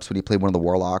Apocalypse when he played one of the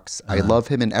warlocks. I love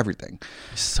him in everything.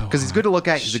 Because he's good to look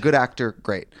at. He's a good actor.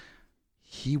 Great.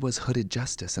 He was Hooded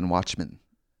Justice in Watchmen.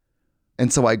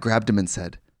 And so I grabbed him and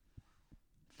said,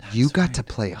 you got to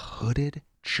play Hooded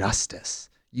Justice.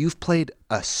 You've played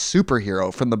a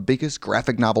superhero from the biggest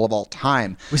graphic novel of all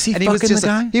time. Was he and fucking just the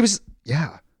guy? He was,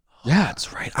 yeah. Yeah.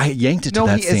 That's right. I yanked it to No,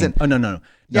 that he scene. isn't. Oh no.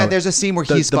 Yeah, there's a scene where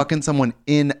he's fucking someone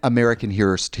in American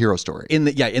Hero Story. in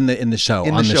the show.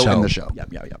 In on the show. Yeah.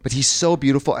 But he's so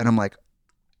beautiful, and I'm like,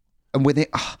 and when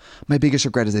my biggest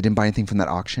regret is I didn't buy anything from that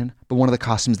auction. But one of the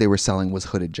costumes they were selling was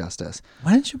Hooded Justice.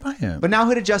 Why didn't you buy him? But now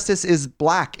Hooded Justice is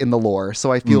black in the lore,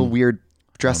 so I feel weird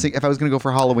dressing. If I was going to go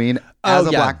for Halloween as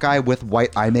a black guy with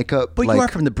white eye makeup, But you are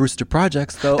from the Brewster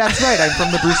Projects, though. That's right. I'm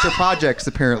from the Brewster Projects,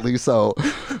 apparently. So,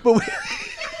 But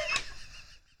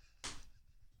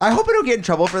I hope I don't get in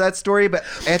trouble for that story, but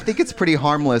I think it's pretty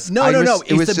harmless. No. It's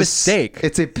a mistake.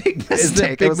 It's a big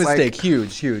mistake. It's a big mistake. Like,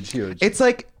 huge. it's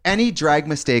like any drag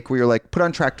mistake where you're like, put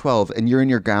on track 12 and you're in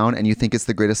your gown and you think it's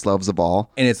the greatest loves of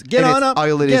all. And it's get on up. All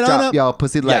you ladies get drop on up. y'all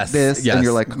pussy like this. And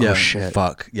you're like, oh shit.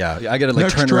 Fuck. Yeah. I gotta like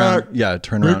Next turn track. around. Yeah,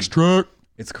 turn around. Next track.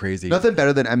 It's crazy. Nothing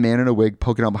better than a man in a wig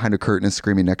poking out behind a curtain and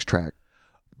screaming next track.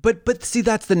 But see,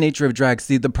 that's the nature of drag.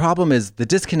 See, the problem is the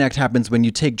disconnect happens when you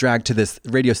take drag to this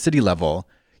Radio City level.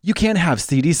 You can't have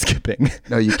CD skipping.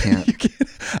 No, you can't. You can't.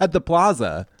 At the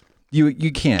plaza, you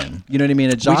can. You know what I mean?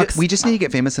 At Jocks, We just need to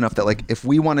get famous enough that like if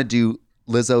we want to do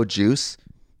Lizzo Juice,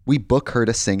 we book her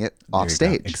to sing it off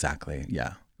stage. Exactly.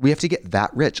 Yeah. We have to get that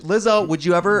rich. Lizzo, would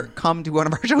you ever come to one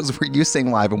of our shows where you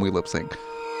sing live and we lip sync?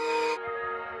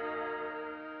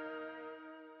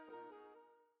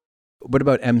 What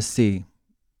about MC?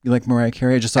 You like Mariah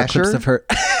Carey? I just saw clips Escher? of her.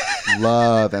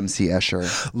 Love MC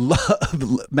Escher.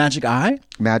 Love Magic Eye?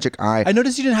 Magic Eye. I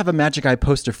noticed you didn't have a Magic Eye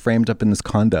poster framed up in this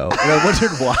condo. And I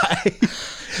wondered why.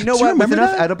 You know Do you what? With remember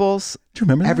enough that? edibles, Do you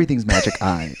remember that? everything's Magic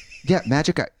Eye. Yeah,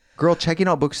 Magic Eye. Girl, checking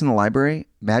out books in the library.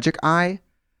 Magic Eye.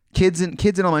 Kids in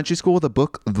elementary school with a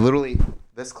book literally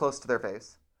this close to their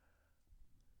face.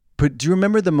 But do you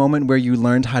remember the moment where you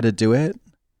learned how to do it?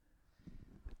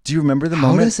 Do you remember the How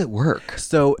moment? does it work?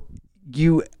 So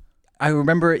I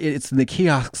remember it's in the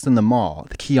kiosks in the mall.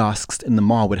 The kiosks in the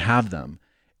mall would have them.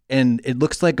 And it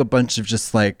looks like a bunch of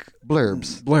just like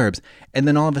blurbs. And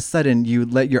then all of a sudden you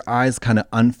let your eyes kind of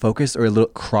unfocus or a little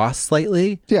cross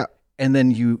slightly. Yeah. And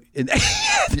then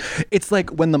it's like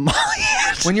when the mall,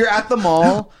 When you're at the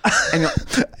mall and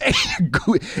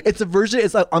it's a version,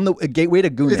 it's like on the gateway to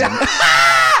Gooning.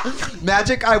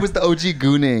 Magic Eye was the OG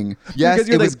gooning. Yes, Because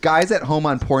it you're was like- guys at home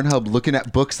on Pornhub looking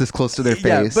at books this close to their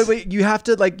face. Yeah, but you have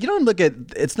to like, you don't look at,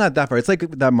 it's not that far. It's like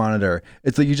that monitor.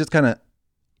 It's like you just kind of,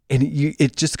 and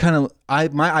it just kind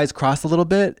of, my eyes crossed a little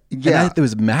bit. Yeah. And it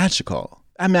was magical.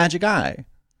 A Magic Eye.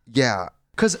 Yeah,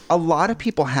 because a lot of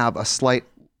people have a slight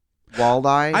walled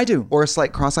eye. I do. Or a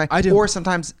slight cross eye. I do. Or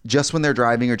sometimes just when they're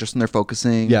driving or just when they're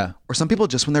focusing. Yeah. Or some people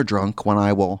just when they're drunk, one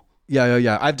eye will.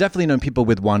 Yeah. I've definitely known people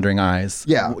with wandering eyes.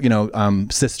 Yeah. You know,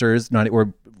 sisters, not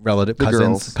or relative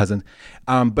cousins.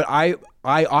 But I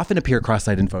often appear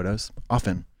cross-eyed in photos.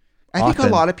 Often. I think a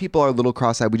lot of people are a little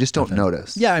cross-eyed. We just don't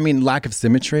notice. Yeah, I mean, lack of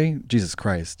symmetry. Jesus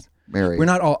Christ. Mary. We're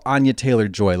not all Anya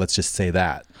Taylor-Joy. Let's just say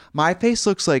that. My face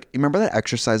looks like, you remember that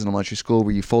exercise in elementary school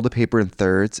where you fold a paper in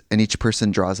thirds and each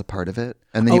person draws a part of it?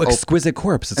 And then you Exquisite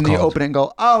Corpse, it's and called. then you open it and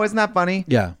go, oh, isn't that funny?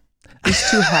 Yeah.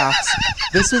 These two halves.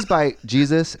 This is by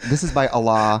Jesus. This is by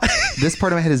Allah. This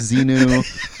part of my head is Xenu.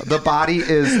 The body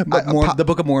is the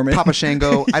Book of Mormon. Papa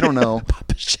Shango. I don't know.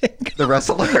 Papa Shango. The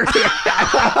wrestler.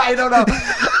 I don't know.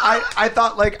 I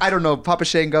thought like, I don't know, Papa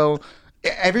Shango.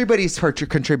 Everybody's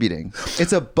contributing.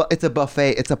 It's a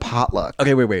buffet. It's a potluck.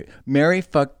 Okay, wait. Marry,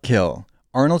 fuck, kill.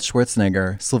 Arnold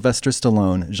Schwarzenegger, Sylvester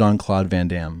Stallone, Jean-Claude Van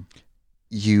Damme.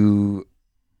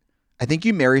 I think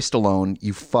you marry Stallone,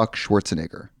 you fuck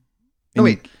Schwarzenegger. No,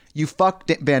 wait. You fuck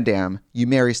Van Damme, you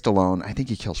marry Stallone. I think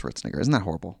you kill Schwarzenegger. Isn't that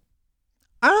horrible?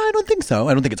 I don't think so.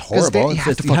 I don't think it's horrible. You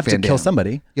have to kill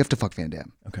somebody. You have to fuck Van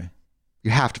Damme. Okay.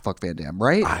 You have to fuck Van Damme,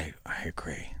 right? I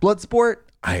agree. Bloodsport?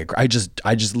 I agree. I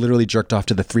just literally jerked off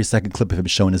to the 3-second clip of him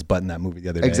showing his butt in that movie the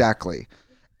other day. Exactly.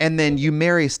 And then you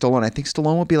marry Stallone. I think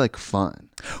Stallone would be like fun.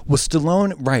 Well,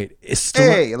 Stallone, right?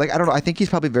 Hey, like I don't know. I think he's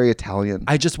probably very Italian.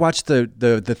 I just watched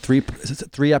the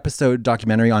three episode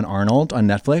documentary on Arnold on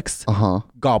Netflix.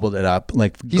 Gobbled it up.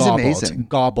 Like he's amazing.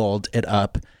 Gobbled it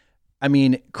up. I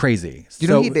mean, crazy. You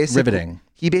know, riveting.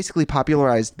 He basically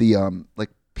popularized the like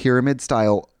pyramid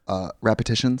style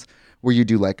repetitions where you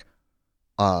do like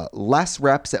less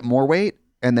reps at more weight,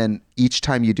 and then each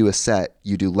time you do a set,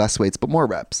 you do less weights but more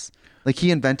reps. Like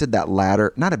he invented that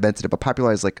ladder, not invented it, but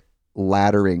popularized like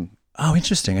laddering. Oh,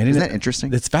 interesting. Isn't that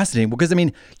interesting? It's fascinating because I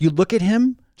mean, you look at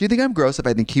him. Do you think I'm gross if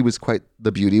I think he was quite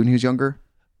the beauty when he was younger?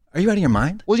 Are you out of your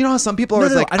mind? Well, you know how some people are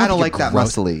like, I don't like that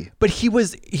muscly. But he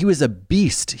was a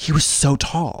beast. He was so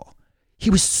tall. He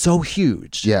was so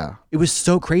huge. Yeah. It was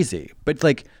so crazy. But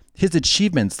like his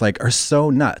achievements like are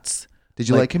so nuts. Did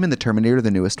you like him in the Terminator,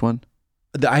 the newest one?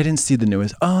 I didn't see the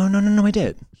newest. Oh, no, I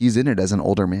did. He's in it as an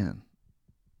older man.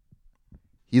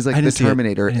 He's like the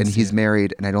Terminator, and he's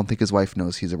married, and I don't think his wife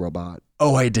knows he's a robot.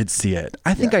 Oh, I did see it.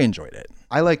 I think I enjoyed it.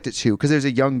 I liked it too, because there's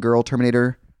a young girl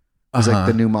Terminator who's like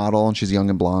the new model, and she's young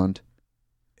and blonde.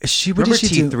 Remember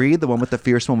T3, the one with the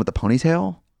fierce one with the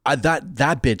ponytail?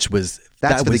 That bitch was...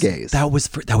 That's for the gays. That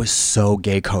was so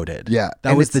gay coded. Yeah.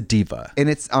 That was the diva. And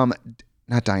it's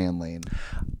not Diane Lane.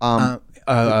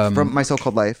 From My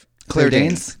So-Called Life. Claire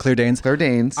Danes.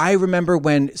 I remember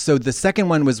so the second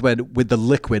one was with the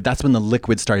liquid. That's when the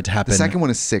liquid started to happen. The second one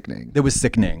is sickening. It was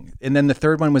sickening. And then the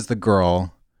third one was the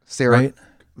girl. Sarah. Right?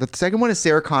 The second one is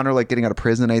Sarah Connor, like getting out of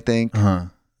prison, I think.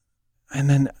 And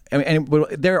then,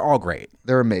 they're all great.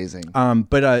 They're amazing.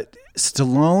 But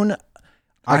Stallone.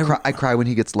 I cry when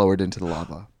he gets lowered into the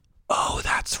lava. Oh,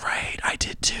 that's right. I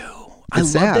did too. It's I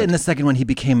loved sad. it in the second one. He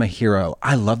became a hero.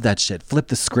 I love that shit. Flip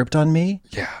the script on me.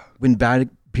 Yeah. When bad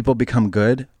people become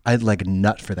good, I'd like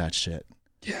nut for that shit.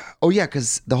 Yeah. Oh yeah,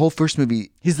 because the whole first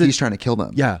movie, he's trying to kill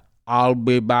them. Yeah. I'll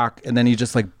be back. And then he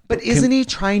just like... But isn't he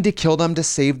trying to kill them to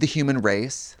save the human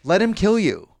race? Let him kill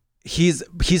you. He's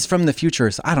from the future,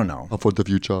 so I don't know. For the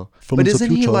future. But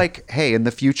isn't he like, hey, in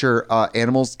the future,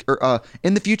 in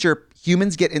the future,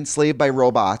 humans get enslaved by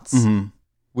robots. Mm-hmm.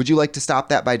 Would you like to stop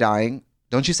that by dying?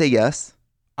 Don't you say yes?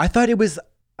 I thought it was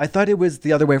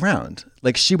the other way around.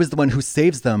 Like she was the one who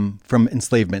saves them from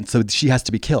enslavement, so she has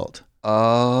to be killed.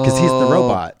 Oh. Because he's the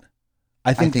robot.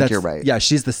 I think you're right. Yeah,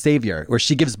 she's the savior, or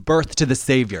she gives birth to the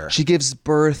savior. She gives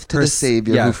birth to the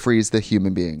savior who frees the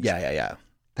human beings. Yeah.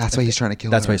 That's why he's trying to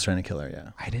kill her. That's why he's trying to kill her,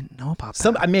 yeah. I didn't know about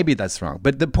that. Maybe that's wrong.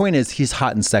 But the point is, he's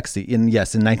hot and sexy. In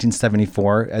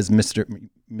 1974, as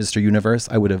Mr. Universe,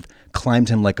 I would have climbed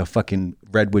him like a fucking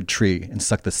redwood tree and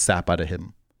sucked the sap out of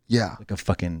him. Yeah. Like a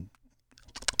fucking...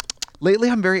 Lately,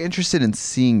 I'm very interested in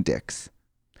seeing dicks.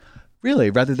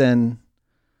 Really? Rather than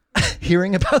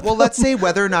hearing about them? Let's say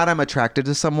whether or not I'm attracted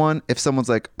to someone. If someone's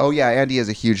like, oh yeah, Andy has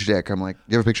a huge dick. I'm like, do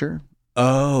you have a picture?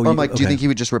 Oh. Or I'm like, do you think he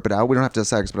would just rip it out? We don't have to have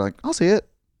sex, but I'm like, I'll see it.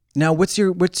 Now, what's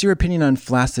your opinion on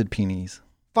flaccid peenies?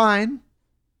 Fine.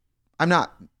 I'm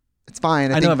not. It's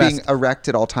fine. I think being erect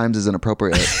at all times is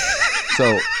inappropriate.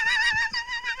 So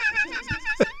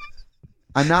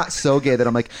I'm not so gay that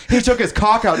I'm like, he took his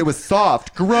cock out. It was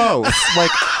soft. Gross.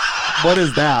 Like, what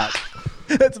is that?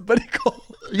 That's pretty cool.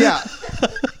 Yeah.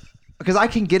 Because I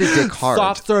can get a dick hard.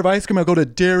 Soft serve ice cream, I'll go to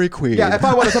Dairy Queen. Yeah, if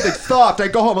I wanted something soft,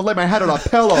 I'd go home and lay my head on a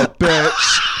pillow,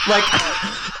 bitch. Like,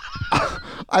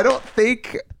 I don't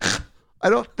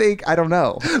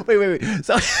know. Wait.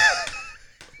 So,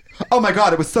 oh my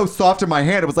God, it was so soft in my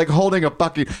hand. It was like holding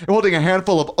a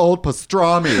handful of old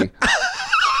pastrami.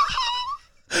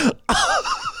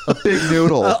 A big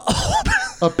noodle.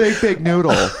 A big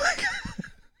noodle. I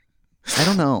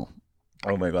don't know.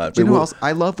 Oh my God. Do you know who else?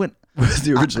 I love when... What was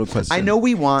the original question? I know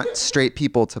we want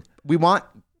we want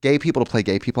gay people to play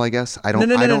gay people, I guess. I don't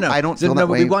feel that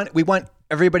way. We want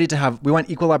everybody we want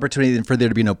equal opportunity and for there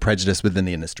to be no prejudice within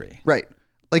the industry. Right.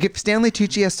 Like if Stanley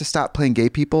Tucci has to stop playing gay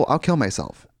people, I'll kill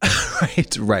myself.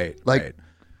 Right. Like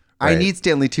I need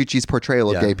Stanley Tucci's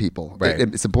portrayal of gay people. Right.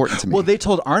 It's important to me. Well, they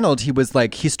told Arnold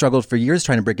he struggled for years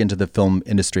trying to break into the film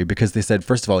industry because they said,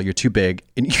 first of all, you're too big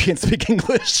and you can't speak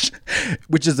English,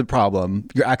 which is a problem.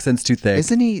 Your accent's too thick.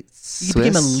 Isn't he Swiss? He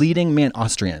became a leading man,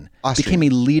 Austrian. Became a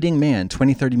leading man,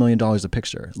 $20-30 million a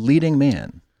picture. Leading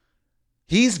man.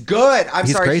 He's good.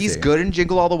 He's sorry. crazy. He's good in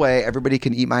Jingle All the Way. Everybody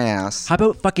can eat my ass. How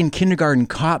about fucking Kindergarten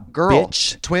Cop, Girl.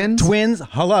 bitch? Twins?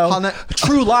 Hello.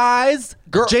 True Lies.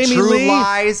 Girl. Jamie True Lee.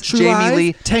 Lies. True Jamie Lies.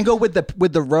 Lee. Tango with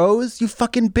the Rose. You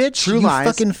fucking bitch. True you Lies.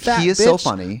 fucking fat He is bitch. so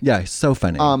funny. Yeah, he's so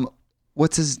funny.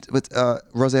 What's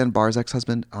Roseanne Barr's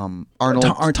ex-husband? Arnold.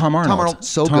 Tom Arnold. Tom Arnold,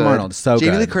 so Tom good. Arnold, so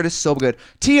Jamie Lee good. Curtis, so good.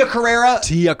 Tia Carrera,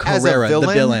 as a the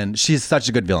villain. She's such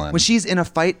a good villain. When she's in a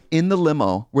fight in the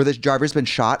limo where the driver's been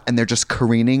shot and they're just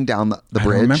careening down the I bridge.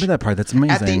 don't remember that part. That's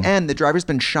amazing. At the end, the driver's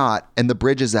been shot and the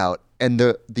bridge is out and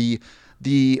the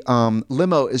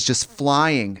limo is just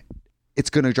flying. It's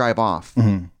going to drive off.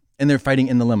 Mm-hmm. And they're fighting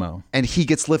in the limo. And he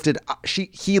gets lifted.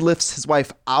 He lifts his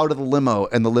wife out of the limo,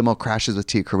 and the limo crashes with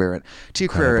Tia Carrera. Tia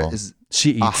Carrera is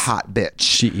She eats. a hot bitch.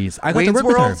 She eats. I got Wayne's to work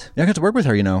with her. World? Yeah, I got to work with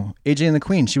her. You know, AJ and the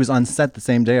Queen. She was on set the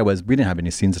same day I was. We didn't have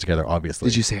any scenes together, obviously.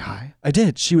 Did you say hi? I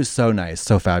did. She was so nice,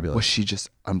 so fabulous. Was she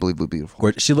just unbelievably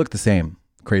beautiful? She looked the same.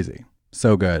 Crazy.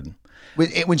 So good.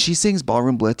 When she sings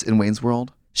Ballroom Blitz in Wayne's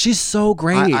World, She's so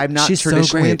great. I'm not She's traditionally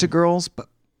so great. into girls, but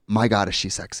my God, is she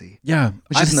sexy? Yeah.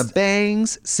 When she's in the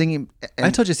bangs, singing. I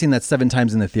told you I've seen that 7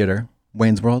 times in the theater.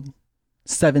 Wayne's World.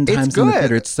 7 times in the good.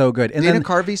 theater. It's so good. And Dana then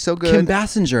Carvey's so good. Kim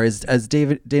Basinger as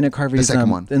Dana Carvey's The second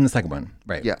one. in the second one.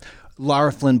 Right. Yeah.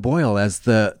 Lara Flynn Boyle as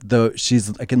the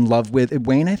she's like in love with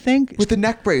Wayne, I think. With the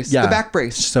neck brace, Yeah. the back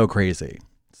brace. So crazy.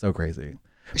 So crazy.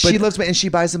 She loves me, and she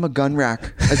buys him a gun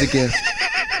rack as a gift.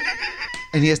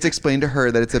 And he has to explain to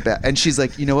her that it's a bet. And she's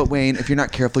like, you know what, Wayne? If you're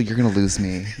not careful, you're going to lose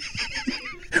me.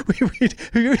 Wait,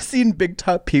 have you ever seen Big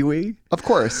Top Pee-wee? Of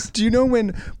course. Do you know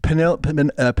when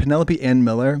Penelope Ann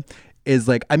Miller is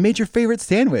like, I made your favorite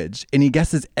sandwich, and he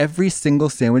guesses every single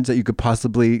sandwich that you could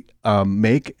possibly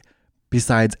make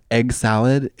besides egg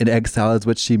salad, and egg salad is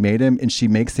what she made him, and she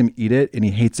makes him eat it, and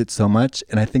he hates it so much,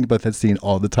 and I think about that scene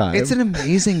all the time. It's an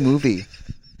amazing movie.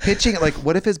 Pitching it like,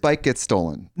 what if his bike gets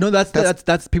stolen? No,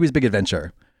 that's Pee-wee's Big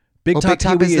Adventure. Big Top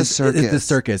Pee-wee is the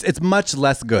circus. It's much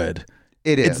less good.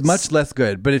 It is. It's much less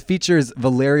good, but it features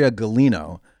Valeria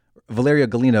Golino,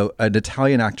 an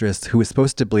Italian actress who was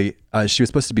supposed to be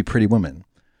Pretty Woman.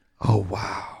 Oh,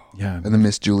 wow. Yeah. And then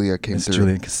Miss Julia came Miss through.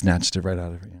 Julia snatched it right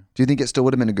out of her. Yeah. Do you think it still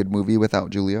would have been a good movie without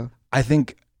Julia? I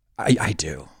think I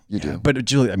do. You do? But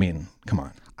Julia, I mean, come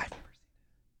on. I've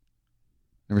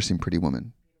never seen Pretty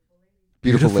Woman.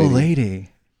 Beautiful lady.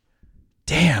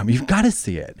 Damn, you've got to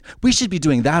see it. We should be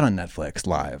doing that on Netflix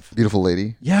live. Beautiful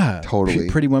lady? Yeah. Totally.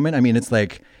 Pretty Woman. I mean, it's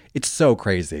like, it's so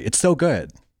crazy. It's so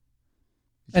good.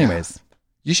 Anyways.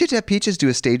 You should have Peaches do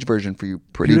a stage version for you,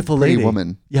 Pretty Beautiful lady.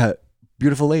 Woman. Yeah.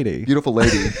 Beautiful lady. Beautiful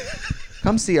lady.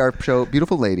 Come see our show,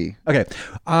 Beautiful Lady. Okay.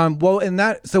 Well, in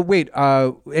that, so wait,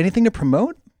 anything to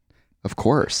promote? Of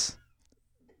course.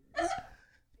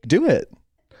 Do it.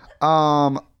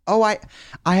 I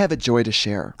have a joy to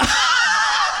share.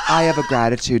 I have a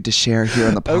gratitude to share here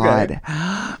on the pod.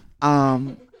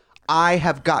 Okay. I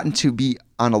have gotten to be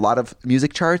on a lot of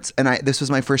music charts, and this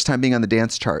was my first time being on the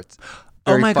dance charts.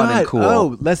 Very my fun God. and cool.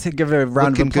 Oh, let's give it a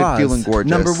round Looking of applause. good, feeling gorgeous.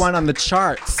 Number 1 on the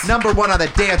charts. Number 1 on the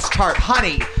dance chart.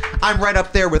 Honey, I'm right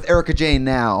up there with Erica Jane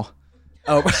now.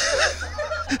 Oh,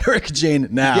 Erica Jane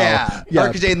now. Yeah.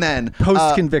 Erica Jane then.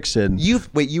 Post conviction. You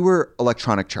were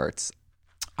electronic charts.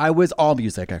 I was all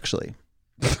music, actually.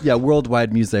 Yeah,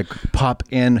 worldwide music, pop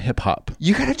and hip hop.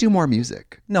 You got to do more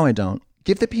music. No, I don't.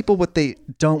 Give the people what they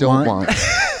don't want.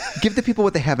 Give the people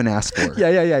what they haven't asked for.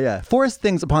 Yeah. Force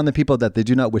things upon the people that they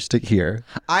do not wish to hear.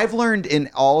 I've learned in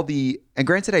all and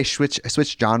granted I switch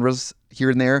genres here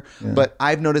and there, but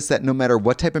I've noticed that no matter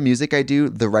what type of music I do,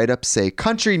 the write-ups say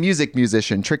country music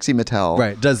musician Trixie Mattel.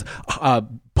 Right. Does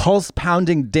pulse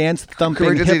pounding, dance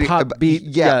thumping, hip hop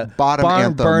beat, bottom barn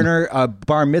anthem. burner,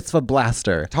 bar mitzvah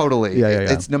blaster. Totally. Yeah.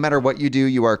 It's no matter what you do,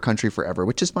 you are country forever,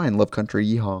 which is fine. Love country.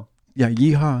 Yeehaw. Yeah,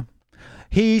 yeehaw.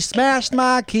 He smashed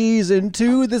my keys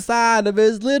into the side of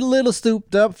his little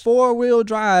souped up 4-wheel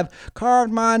drive,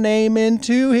 carved my name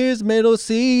into his middle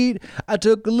seat. I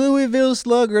took a Louisville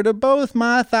Slugger to both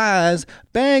my thighs,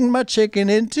 banged my chicken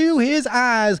into his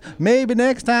eyes. Maybe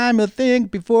next time he'll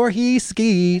think before he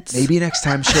skeets. Maybe next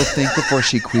time she'll think before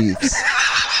she queefs.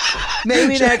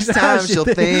 Maybe next time she'll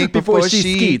think before she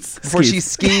skeets. Before she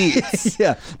skeets.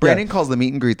 Yeah. Brandon calls the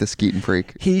meet and greet the skeetin'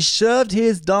 freak. He shoved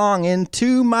his dong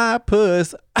into my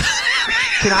puss.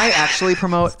 Can I actually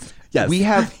promote? Yes. We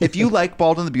have, if you like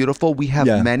Bald and the Beautiful, we have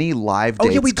many live dates.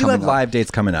 Oh, yeah, we do have up. live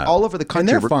dates coming up. All over the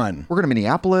country. And they're fun. We're going to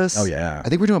Minneapolis. Oh, yeah. I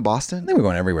think we're doing Boston. I think we're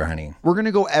going everywhere, honey. We're going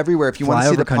to go everywhere if you want to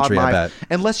see the country, pod I live. bet.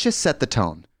 And let's just set the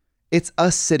tone. It's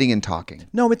us sitting and talking.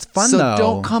 No, it's fun, so though. So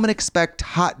don't come and expect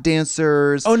hot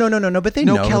dancers. Oh, no, but they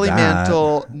know No Kelly that.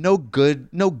 Mantle. No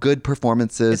good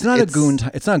performances. It's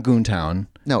not Goon Town.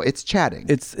 No, it's chatting.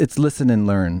 It's listen and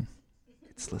learn.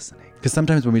 It's listening. Because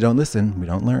sometimes when we don't listen, we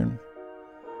don't learn.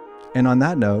 And on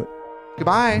that note,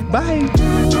 Goodbye.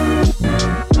 bye.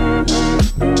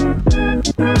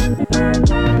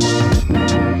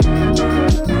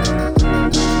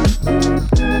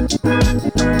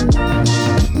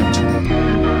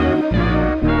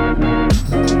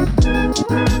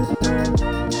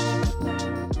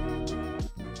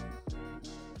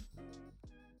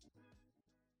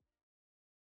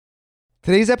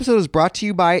 Today's episode is brought to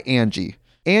you by Angie.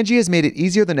 Angie has made it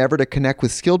easier than ever to connect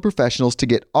with skilled professionals to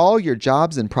get all your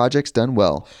jobs and projects done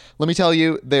well. Let me tell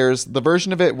you, there's the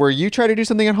version of it where you try to do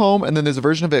something at home, and then there's a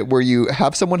version of it where you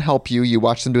have someone help you, you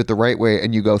watch them do it the right way,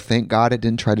 and you go, thank God I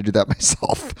didn't try to do that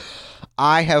myself.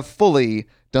 I have fully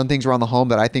done things around the home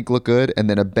that I think look good, and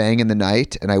then a bang in the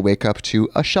night, and I wake up to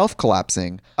a shelf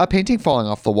collapsing, a painting falling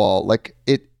off the wall.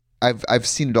 I've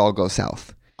seen it all go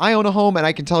south. I own a home, and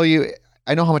I can tell you,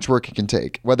 I know how much work it can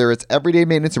take. Whether it's everyday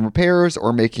maintenance and repairs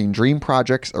or making dream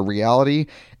projects a reality,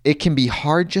 it can be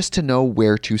hard just to know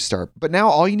where to start. But now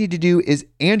all you need to do is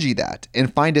Angie that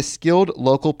and find a skilled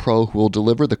local pro who will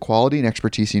deliver the quality and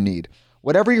expertise you need.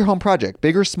 Whatever your home project,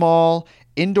 big or small,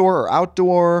 indoor or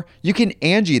outdoor, you can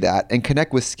Angie that and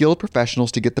connect with skilled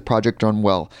professionals to get the project done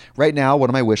well. Right now, one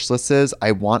of my wish lists is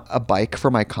I want a bike for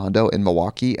my condo in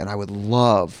Milwaukee, and I would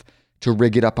love to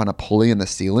rig it up on a pulley in the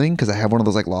ceiling because I have one of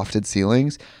those like lofted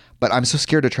ceilings, but I'm so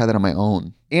scared to try that on my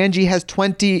own. Angie has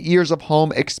 20 years of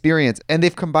home experience, and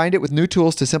they've combined it with new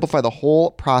tools to simplify the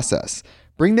whole process.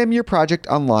 Bring them your project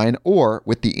online or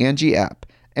with the Angie app.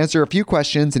 Answer a few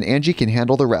questions and Angie can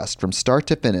handle the rest from start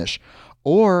to finish,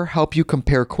 or help you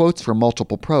compare quotes from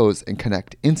multiple pros and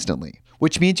connect instantly,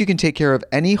 which means you can take care of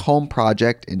any home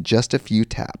project in just a few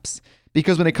taps.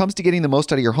 Because when it comes to getting the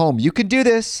most out of your home, you can do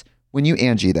this when you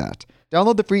Angie that.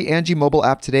 Download the free Angie mobile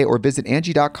app today or visit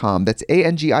Angie.com. That's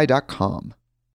ANGI.com.